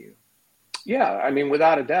important to you. Yeah, I mean,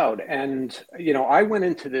 without a doubt. And, I went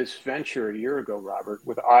into this venture a year ago, Robert,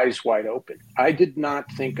 with eyes wide open. I did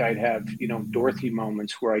not think I'd have, Dorothy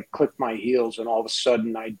moments where I'd click my heels and all of a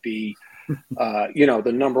sudden I'd be,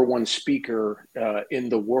 the number one speaker in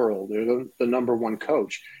the world, or the number one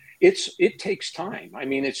coach. It takes time. I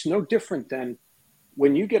mean, it's no different than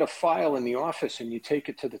when you get a file in the office and you take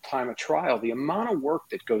it to the time of trial. The amount of work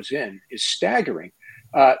that goes in is staggering.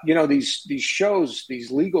 These shows,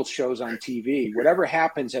 these legal shows on TV, whatever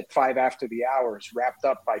happens at 5 after the hour is wrapped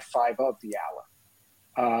up by 5 of the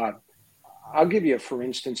hour. I'll give you, for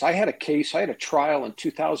instance, I had a trial in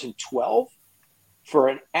 2012 for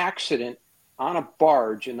an accident on a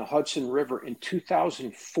barge in the Hudson River in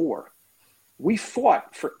 2004. We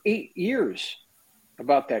fought for 8 years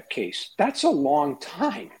about that case. That's a long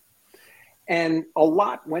time. And a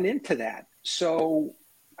lot went into that. So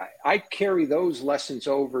I carry those lessons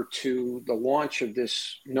over to the launch of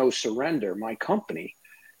this No Surrender, my company,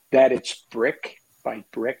 that it's brick by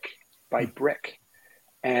brick by brick.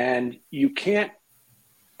 And you can't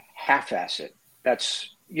half-ass it.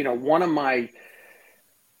 That's, one of my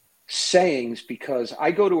sayings, because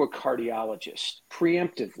I go to a cardiologist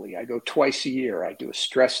preemptively. I go twice a year. I do a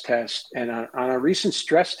stress test. And on a recent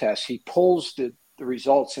stress test, he pulls the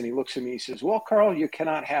results and he looks at me, he says, well, Carl, you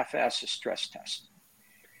cannot half-ass a stress test.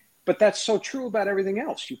 But that's so true about everything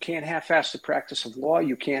else. You can't half-ass the practice of law.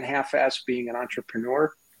 You can't half-ass being an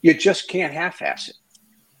entrepreneur. You just can't half-ass it.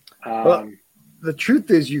 Well, the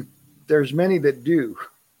truth is there's many that do.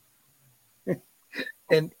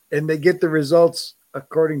 and they get the results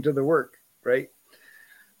according to the work, right?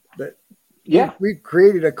 But yeah, we've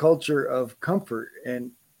created a culture of comfort,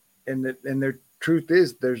 and the truth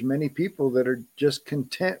is there's many people that are just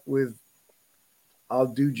content with, I'll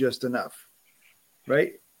do just enough,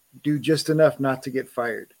 right? Do just enough not to get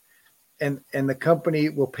fired, and the company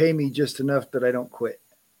will pay me just enough that I don't quit.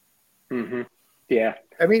 Mm-hmm. Yeah,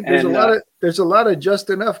 I mean, there's a lot of just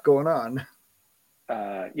enough going on.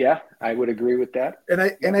 Yeah, I would agree with that. And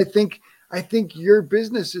I think your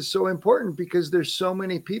business is so important because there's so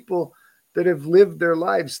many people that have lived their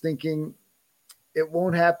lives thinking it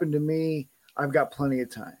won't happen to me. I've got plenty of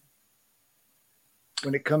time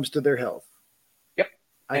when it comes to their health. Yep.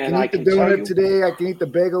 I can eat the donut today. I can eat the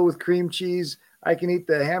bagel with cream cheese. I can eat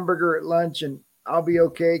the hamburger at lunch and I'll be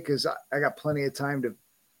okay because I got plenty of time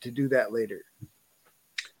to do that later.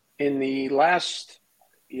 In the last,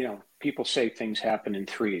 people say things happen in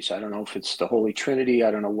threes. I don't know if it's the Holy Trinity.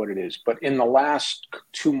 I don't know what it is. But in the last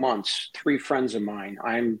 2 months, 3 friends of mine,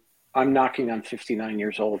 I'm knocking on 59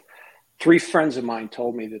 years old. 3 friends of mine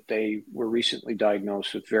told me that they were recently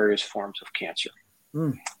diagnosed with various forms of cancer.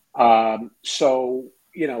 So,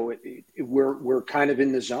 we're kind of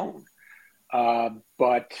in the zone.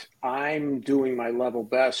 But I'm doing my level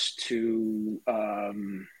best to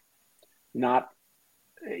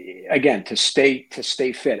to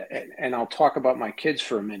stay fit. And I'll talk about my kids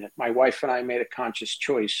for a minute. My wife and I made a conscious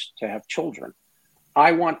choice to have children.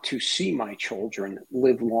 I want to see my children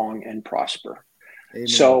live long and prosper. Amen.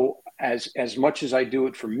 So as much as I do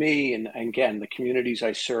it for me and again, the communities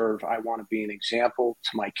I serve, I want to be an example to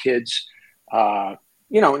my kids. And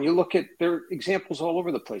you look at their examples all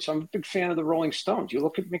over the place. I'm a big fan of the Rolling Stones. You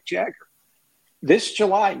look at Mick Jagger. This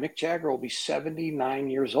July, Mick Jagger will be 79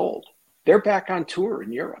 years old. They're back on tour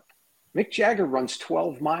in Europe. Mick Jagger runs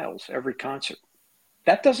 12 miles every concert.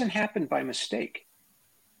 That doesn't happen by mistake.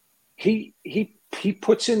 He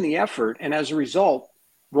puts in the effort, and as a result,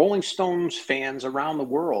 Rolling Stones fans around the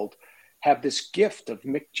world have this gift of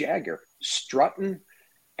Mick Jagger strutting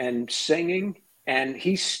and singing, and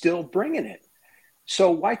he's still bringing it.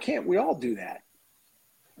 So why can't we all do that?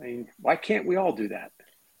 I mean, why can't we all do that?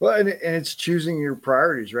 Well, and it's choosing your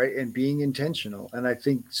priorities, right? And being intentional. And I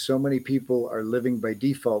think so many people are living by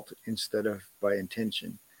default instead of by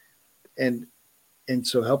intention. And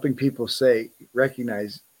so helping people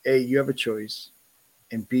recognize, A, you have a choice,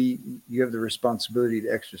 and B, you have the responsibility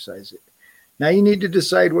to exercise it. Now you need to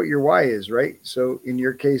decide what your why is, right? So in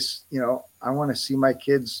your case, I want to see my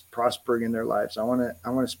kids prospering in their lives. I want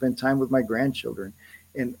to spend time with my grandchildren.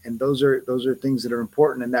 And those are things that are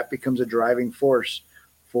important. And that becomes a driving force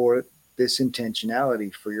for this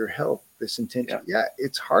intentionality for your health, this intention. Yeah,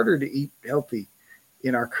 it's harder to eat healthy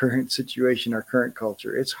in our current situation, our current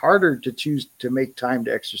culture. It's harder to choose to make time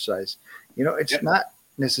to exercise. It's not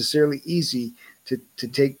necessarily easy to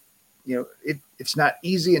take, it's not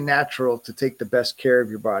easy and natural to take the best care of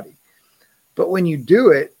your body. But when you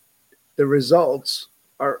do it, the results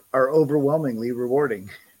are overwhelmingly rewarding.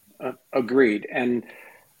 Agreed. And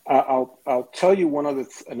I'll tell you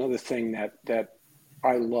another thing that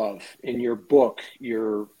I love in your book,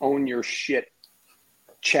 your Own Your Shit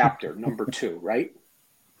chapter, number 2, right?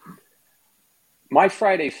 My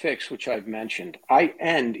Friday Fix, which I've mentioned, I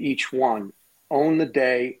end each one, own the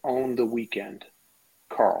day, own the weekend.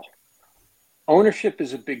 Carl, ownership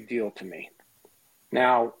is a big deal to me.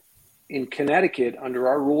 Now, in Connecticut, under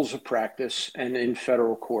our rules of practice and in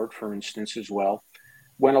federal court, for instance, as well,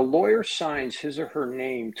 when a lawyer signs his or her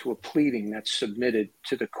name to a pleading that's submitted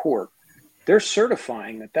to the court, they're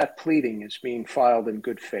certifying that pleading is being filed in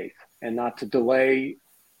good faith and not to delay,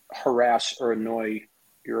 harass, or annoy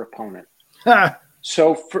your opponent.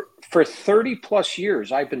 So for 30 plus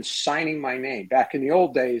years, I've been signing my name. Back in the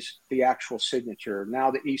old days, the actual signature, now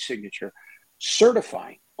the e-signature,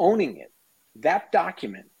 certifying, owning it. That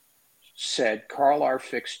document said Carl R.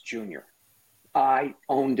 Ficks Jr. I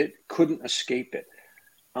owned it, couldn't escape it.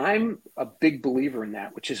 I'm a big believer in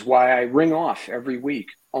that, which is why I ring off every week.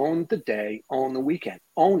 Own the day, own the weekend,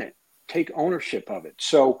 own it, take ownership of it.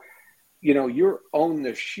 So, you're own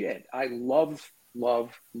the shit. I love,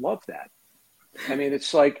 love, love that. I mean,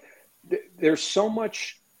 it's like there's so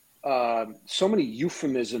many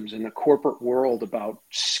euphemisms in the corporate world about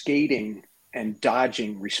skating and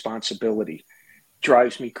dodging responsibility.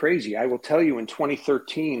 Drives me crazy. I will tell you, in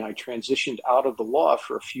 2013, I transitioned out of the law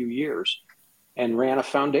for a few years and ran a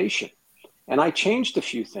foundation. And I changed a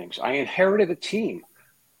few things. I inherited a team.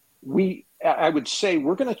 I would say,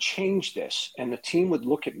 we're going to change this. And the team would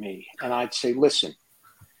look at me and I'd say, listen,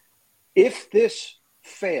 if this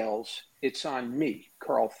fails, it's on me,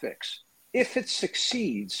 Carl Ficks. If it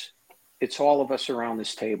succeeds, it's all of us around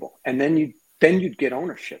this table. And then you'd get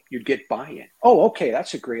ownership. You'd get buy-in. Oh, okay,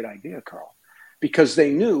 that's a great idea, Carl. Because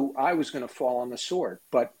they knew I was going to fall on the sword.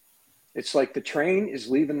 But it's like the train is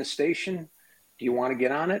leaving the station. Do you want to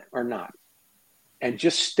get on it or not? And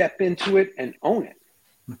just step into it and own it.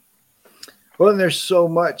 Well, and there's so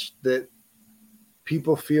much that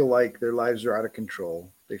people feel like their lives are out of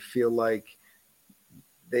control. They feel like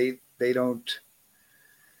they don't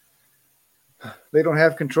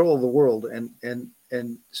have control of the world,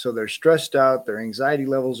 and so they're stressed out. Their anxiety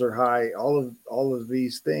levels are high. All of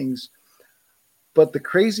these things. But the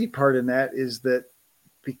crazy part in that is that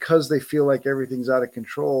because they feel like everything's out of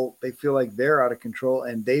control, they feel like they're out of control,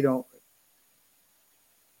 and they don't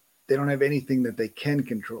have anything that they can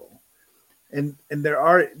control. And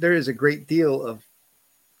there is a great deal of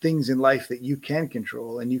things in life that you can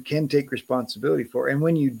control and you can take responsibility for. And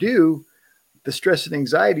when you do, the stress and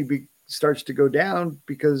anxiety starts to go down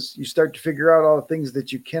because you start to figure out all the things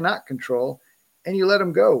that you cannot control and you let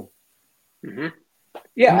them go. Mm-hmm.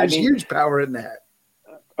 Yeah. And there's huge power in that.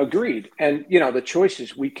 Agreed. And, the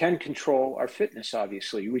choices, we can control our fitness,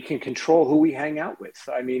 obviously. We can control who we hang out with.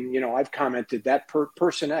 I mean, I've commented that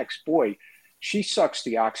person X, boy, she sucks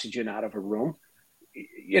the oxygen out of a room,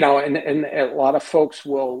 and a lot of folks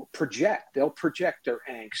will project. They'll project their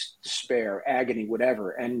angst, despair, agony,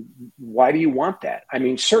 whatever. And why do you want that? I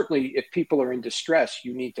mean, certainly if people are in distress,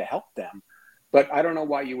 you need to help them. But I don't know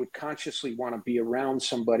why you would consciously want to be around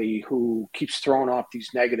somebody who keeps throwing off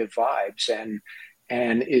these negative vibes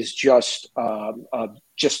and is just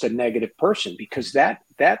a negative person, because that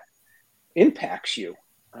impacts you.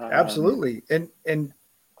 Absolutely.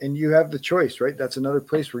 And you have the choice, right? That's another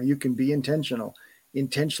place where you can be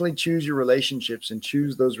intentionally choose your relationships and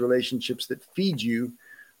choose those relationships that feed you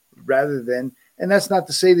rather than, and that's not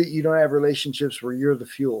to say that you don't have relationships where you're the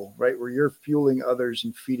fuel, right? Where you're fueling others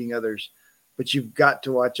and feeding others, but you've got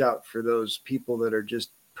to watch out for those people that are just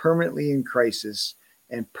permanently in crisis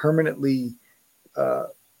and permanently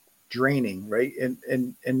draining, right?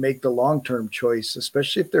 And make the long-term choice,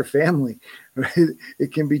 especially if they're family, right?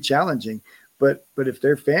 It can be challenging, but if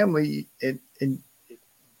they're family and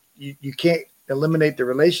you can't eliminate the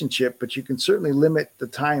relationship, but you can certainly limit the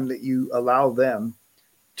time that you allow them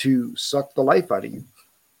to suck the life out of you.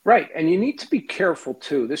 Right. And you need to be careful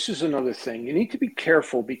too. This is another thing. You need to be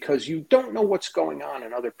careful because you don't know what's going on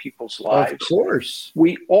in other people's lives. Of course.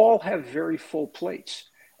 We all have very full plates.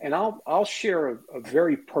 And I'll share a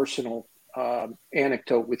very personal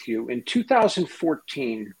anecdote with you. In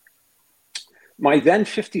 2014, my then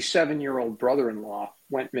 57-year-old brother-in-law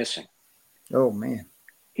went missing. Oh, man.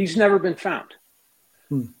 He's never been found.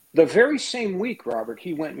 The very same week, Robert,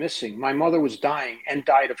 he went missing, my mother was dying and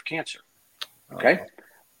died of cancer. Okay?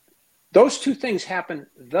 Those two things happened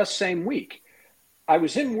the same week. I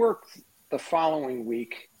was in work the following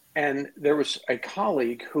week, and there was a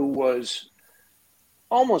colleague who was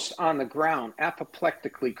almost on the ground,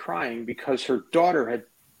 apoplectically crying because her daughter had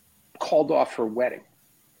called off her wedding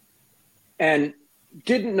and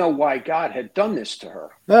didn't know why God had done this to her.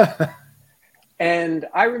 And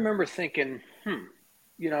I remember thinking,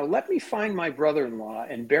 let me find my brother-in-law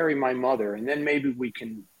and bury my mother, and then maybe we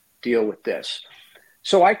can deal with this.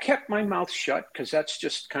 So I kept my mouth shut because that's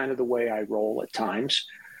just kind of the way I roll at times.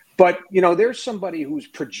 But, there's somebody who's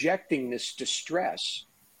projecting this distress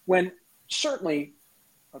when certainly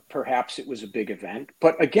perhaps it was a big event.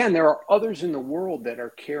 But again, there are others in the world that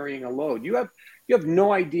are carrying a load. You have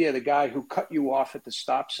no idea the guy who cut you off at the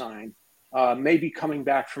stop sign may be coming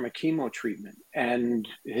back from a chemo treatment and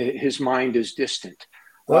his mind is distant.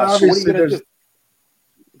 Well, obviously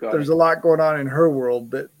there's a lot going on in her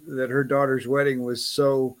world that her daughter's wedding was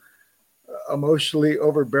so emotionally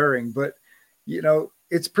overbearing. But,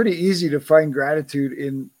 it's pretty easy to find gratitude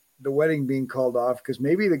in the wedding being called off because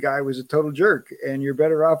maybe the guy was a total jerk and you're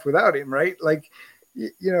better off without him, right? Like,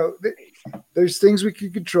 there's things we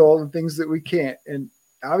can control and things that we can't. And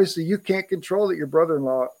obviously you can't control that your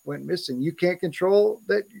brother-in-law went missing. You can't control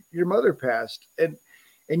that your mother passed. And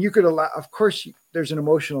you could allow, of course, there's an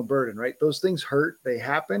emotional burden, right? Those things hurt, they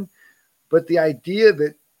happen. But the idea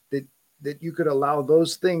that you could allow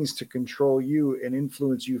those things to control you and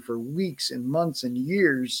influence you for weeks and months and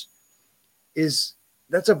years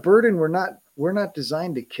that's a burden we're not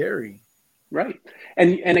designed to carry. Right.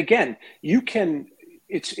 And again,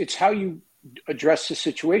 it's how you address the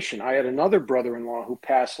situation. I had another brother-in-law who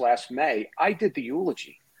passed last May. I did the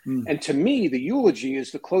eulogy. And to me, the eulogy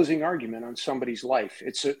is the closing argument on somebody's life.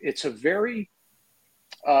 It's a very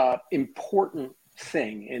important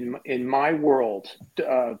thing in my world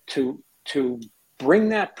to bring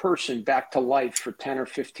that person back to life for 10 or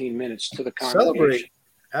 15 minutes to the congregation. Celebrate.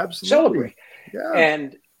 Absolutely. Celebrate.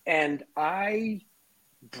 Yeah. And I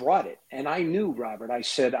brought it, and I knew, Robert, I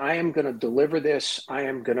said, I am going to deliver this.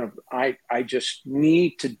 I just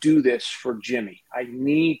need to do this for Jimmy. I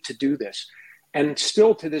need to do this. And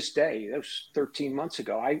still to this day, that was 13 months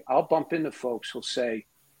ago, I'll bump into folks who'll say,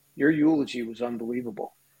 your eulogy was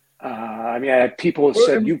unbelievable. I had people who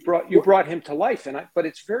said, you brought him to life. But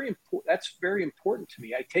it's very important. That's very important to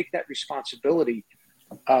me. I take that responsibility.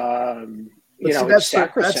 That's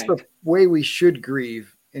the way we should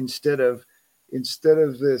grieve instead of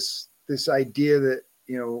this idea that,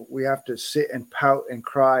 we have to sit and pout and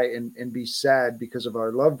cry and be sad because of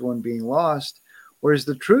our loved one being lost. Whereas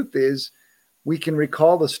the truth is we can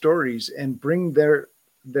recall the stories and bring their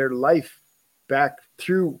life back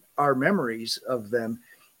through our memories of them.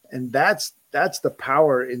 And that's the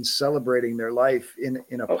power in celebrating their life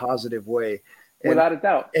in a positive way. Without a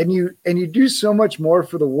doubt. And you do so much more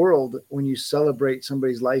for the world when you celebrate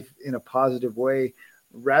somebody's life in a positive way,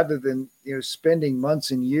 rather than, spending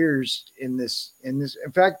months and years in this.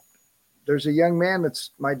 In fact, there's a young man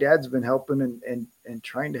that's my dad's been helping and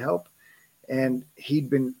trying to help. And he'd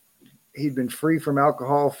been free from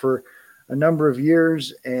alcohol for a number of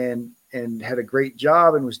years and had a great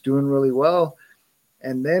job and was doing really well.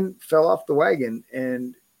 And then fell off the wagon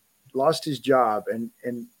and lost his job.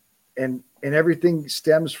 And everything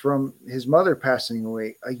stems from his mother passing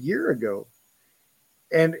away a year ago.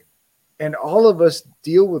 And all of us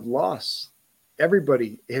deal with loss.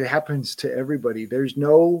 Everybody, it happens to everybody. There's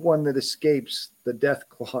no one that escapes the death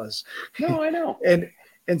clause. No, I know.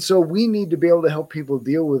 And so we need to be able to help people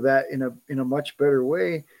deal with that in a much better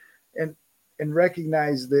way and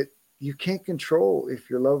recognize that you can't control if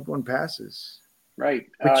your loved one passes. Right.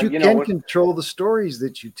 But you can control the stories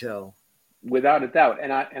that you tell. Without a doubt.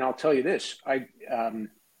 And I'll tell you this,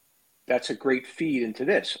 that's a great feed into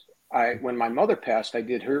this. When my mother passed, I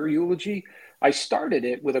did her eulogy. I started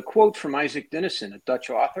it with a quote from Isaac Dinesen, a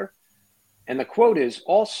Dutch author. And the quote is,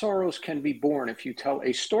 all sorrows can be born if you tell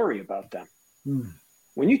a story about them.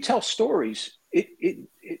 When you tell stories,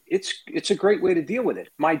 it's a great way to deal with it.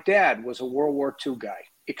 My dad was a World War II guy,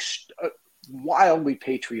 wildly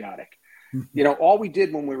patriotic. All we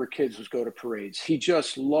did when we were kids was go to parades. He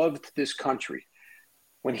just loved this country.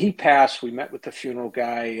 When he passed, we met with the funeral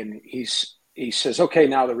guy, and he says, okay,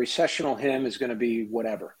 now the recessional hymn is going to be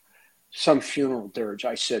whatever, some funeral dirge.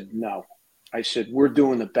 I said, no. I said, we're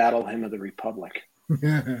doing the battle hymn of the Republic.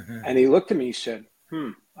 And he looked at me, he said,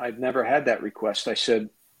 I've never had that request. I said,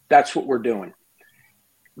 that's what we're doing.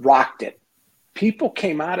 Rocked it. People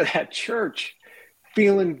came out of that church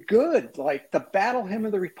feeling good, like the battle hymn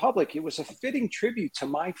of the Republic. It was a fitting tribute to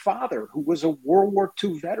my father, who was a World War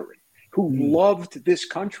II veteran, who loved this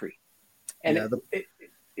country. And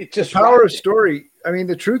it just the power of story. I mean,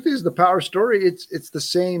 the truth is the power of story. It's the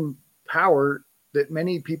same power that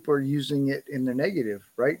many people are using it in the negative,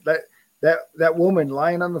 right? That woman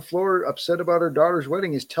lying on the floor, upset about her daughter's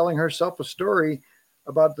wedding, is telling herself a story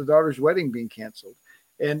about the daughter's wedding being canceled.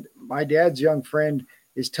 And my dad's young friend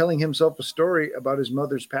is telling himself a story about his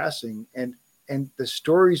mother's passing. And the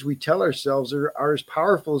stories we tell ourselves are as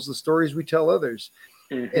powerful as the stories we tell others.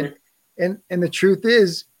 And the truth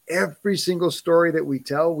is, every single story that we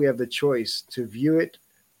tell, we have the choice to view it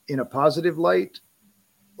in a positive light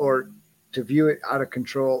or to view it out of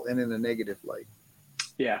control and in a negative light.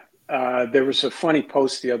 Yeah. There was a funny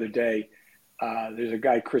post the other day. There's a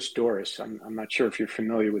guy, Chris Doris. I'm not sure if you're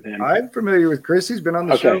familiar with him. I'm familiar with Chris. He's been on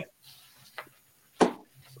the show.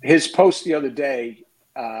 His post the other day,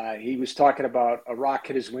 he was talking about a rock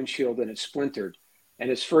hit his windshield and it splintered. And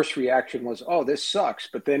his first reaction was, oh, this sucks.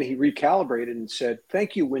 But then he recalibrated and said,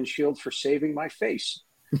 thank you, windshield, for saving my face.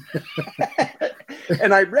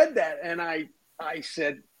 And I read that and I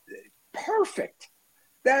said, perfect.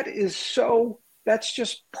 That's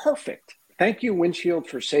just perfect. Thank you, windshield,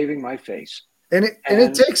 for saving my face. And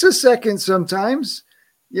it takes a second sometimes.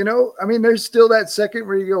 I mean, there's still that second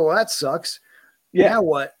where you go, well, that sucks. Yeah. Now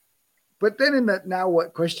what? But then in that now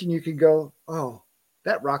what question, you can go, oh,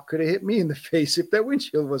 that rock could have hit me in the face if that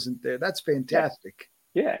windshield wasn't there. That's fantastic.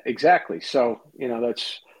 Yeah, exactly. So,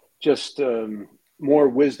 that's just more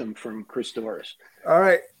wisdom from Chris Doris. All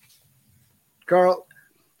right, Carl,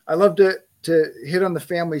 I love to hit on the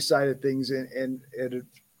family side of things, and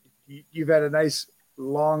you've had a nice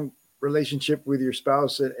long relationship with your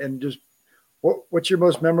spouse, and just what's your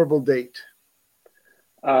most memorable date?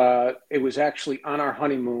 It was actually on our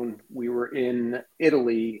honeymoon. We were in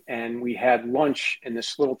Italy, and we had lunch in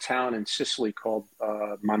this little town in Sicily called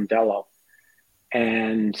Mondello.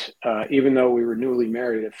 And even though we were newly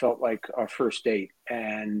married, it felt like our first date.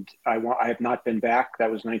 And I have not been back.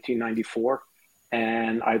 That was 1994,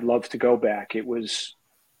 and I'd love to go back. It was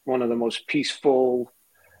one of the most peaceful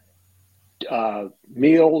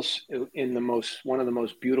meals in one of the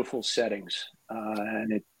most beautiful settings,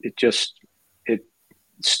 and it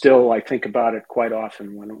still, I think about it quite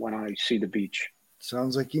often when I see the beach.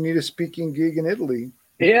 Sounds like you need a speaking gig in Italy.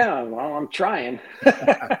 Yeah, well, I'm trying.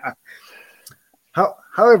 How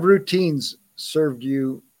have routines served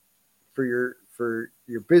you for your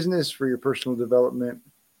business, for your personal development?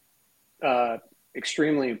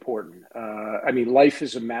 Extremely important. I mean, life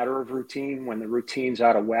is a matter of routine. When the routine's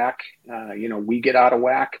out of whack, we get out of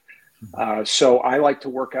whack. So I like to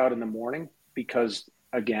work out in the morning because,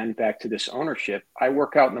 again, back to this ownership, I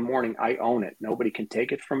work out in the morning. I own it. Nobody can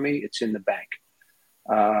take it from me. It's in the bank.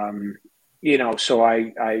 So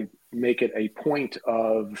I make it a point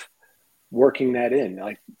of working that in.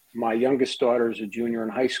 Like, my youngest daughter is a junior in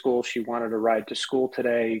high school. She wanted to ride to school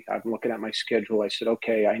today. I'm looking at my schedule. I said,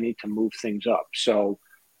 okay, I need to move things up. So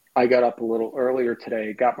I got up a little earlier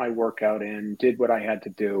today, got my workout in, did what I had to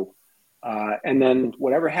do. And then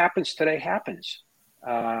whatever happens today happens,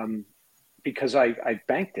 because I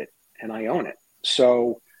banked it and I own it.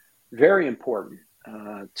 So very important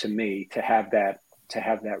to me to have that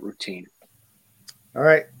routine. All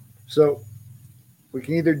right. So we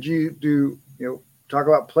can either do talk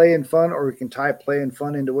about play and fun, or we can tie play and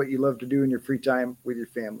fun into what you love to do in your free time with your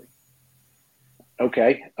family.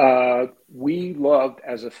 Okay. We loved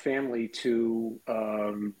as a family to,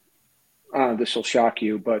 this will shock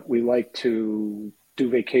you, but we like to do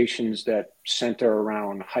vacations that center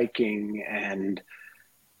around hiking and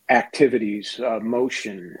activities,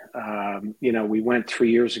 motion. We went 3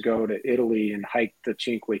 years ago to Italy and hiked the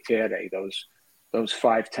Cinque Terre, those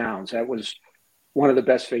 5 towns. That was one of the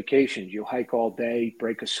best vacations. You hike all day,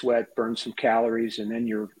 break a sweat, burn some calories, and then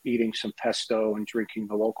you're eating some pesto and drinking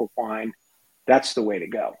the local wine. That's the way to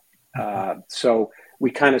go. So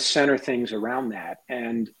we kind of center things around that.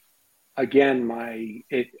 And again,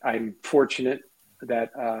 I'm fortunate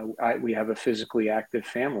that we have a physically active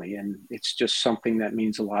family, and it's just something that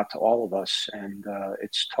means a lot to all of us. And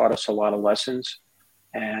it's taught us a lot of lessons,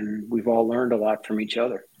 and we've all learned a lot from each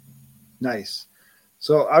other. Nice.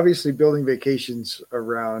 So obviously building vacations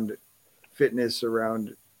around fitness,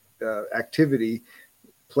 around activity,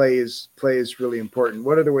 play is really important.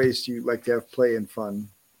 What other ways do you like to have play and fun?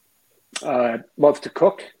 Love to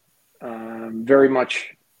cook. Very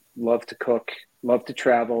much love to cook, love to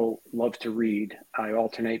travel, love to read. I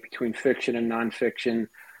alternate between fiction and nonfiction.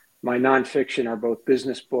 My nonfiction are both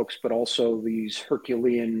business books, but also these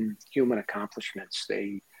Herculean human accomplishments.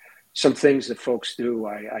 Some things that folks do,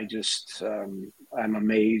 I'm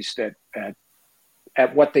amazed at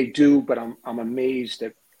what they do, but I'm amazed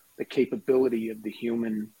at the capability of the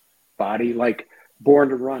human body. Like Born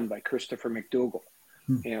to Run by Christopher McDougall.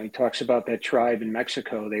 He talks about that tribe in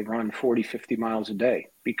Mexico. They run 40, 50 miles a day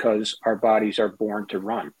because our bodies are born to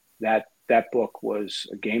run. That book was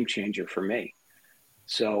a game changer for me.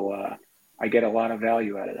 So I get a lot of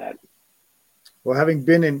value out of that. Well, having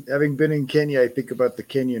been in Kenya, I think about the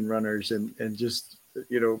Kenyan runners and just,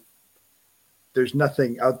 there's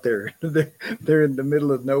nothing out there. They're in the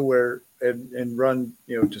middle of nowhere and run,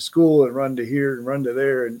 to school and run to here and run to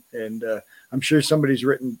there. And I'm sure somebody's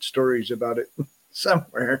written stories about it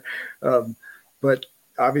somewhere. But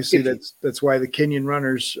obviously that's why the Kenyan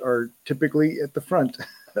runners are typically at the front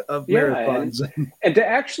of marathons. And to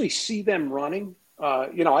actually see them running,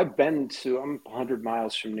 I'm 100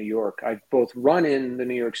 miles from New York. I've both run in the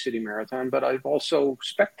New York City Marathon, but I've also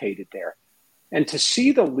spectated there. And to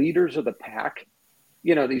see the leaders of the pack,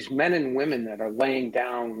 these men and women that are laying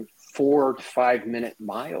down 4 to 5 minute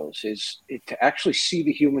miles, to actually see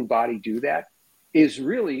the human body do that is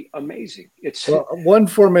really amazing. Well, 1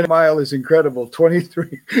 4-minute mile is incredible.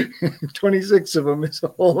 26 of them is a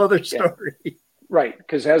whole other story. Yeah. Right.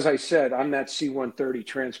 Because as I said, I'm that C-130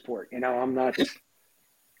 transport. I'm not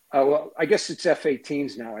Well, I guess it's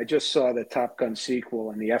F-18s now. I just saw the Top Gun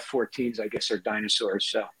sequel, and the F-14s, I guess, are dinosaurs.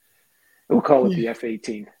 So we'll call it the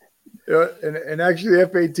F-18. And actually, the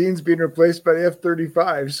F-18 is being replaced by the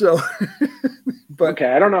F-35. So, but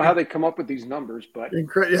okay, I don't know how they come up with these numbers, but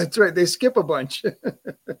that's right. They skip a bunch.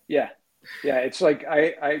 Yeah. It's like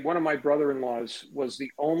one of my brother-in-laws was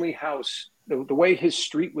the only house. The way his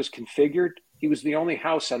street was configured, he was the only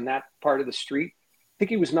house on that part of the street. I think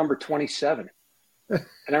he was number 27. And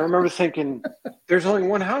I remember thinking, there's only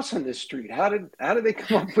one house on this street. How did they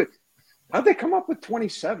come up with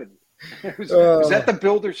 27? Was that the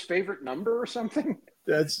builder's favorite number or something?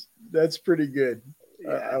 That's pretty good.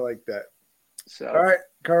 Yeah. I like that. So, all right,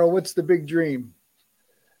 Carl, what's the big dream?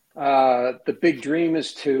 The big dream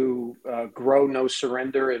is to grow No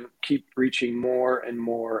Surrender and keep reaching more and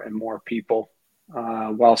more and more people,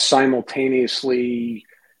 while simultaneously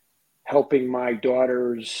helping my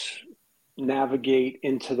daughters navigate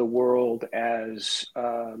into the world as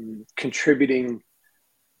contributing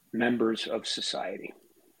members of society.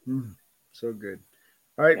 So good.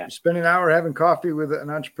 All right. Yeah. Spend an hour having coffee with an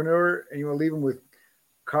entrepreneur, and you will leave them with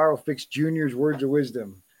Carl Ficks Jr.'s words of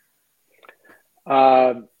wisdom.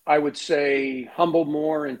 I would say humble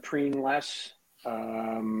more and preen less,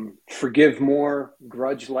 forgive more,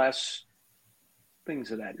 grudge less, things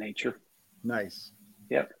of that nature. Nice.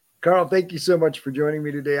 Yep. Carl, thank you so much for joining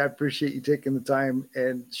me today. I appreciate you taking the time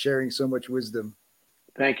and sharing so much wisdom.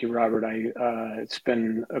 Thank you, Robert. It's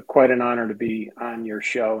been quite an honor to be on your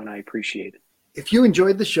show, and I appreciate it. If you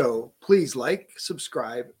enjoyed the show, please like,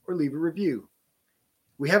 subscribe, or leave a review.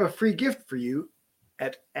 We have a free gift for you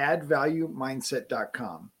at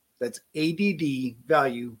addvaluemindset.com. That's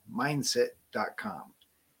addvaluemindset.com.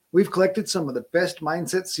 We've collected some of the best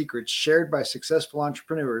mindset secrets shared by successful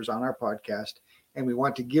entrepreneurs on our podcast, and we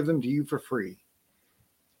want to give them to you for free.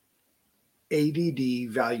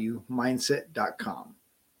 addvaluemindset.com.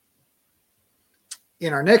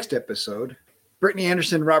 In our next episode, Brittany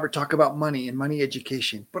Anderson and Robert talk about money and money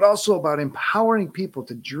education, but also about empowering people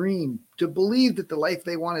to dream, to believe that the life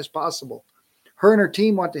they want is possible. Her and her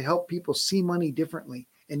team want to help people see money differently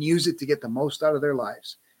and use it to get the most out of their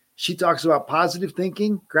lives. She talks about positive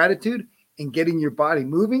thinking, gratitude, and getting your body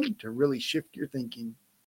moving to really shift your thinking.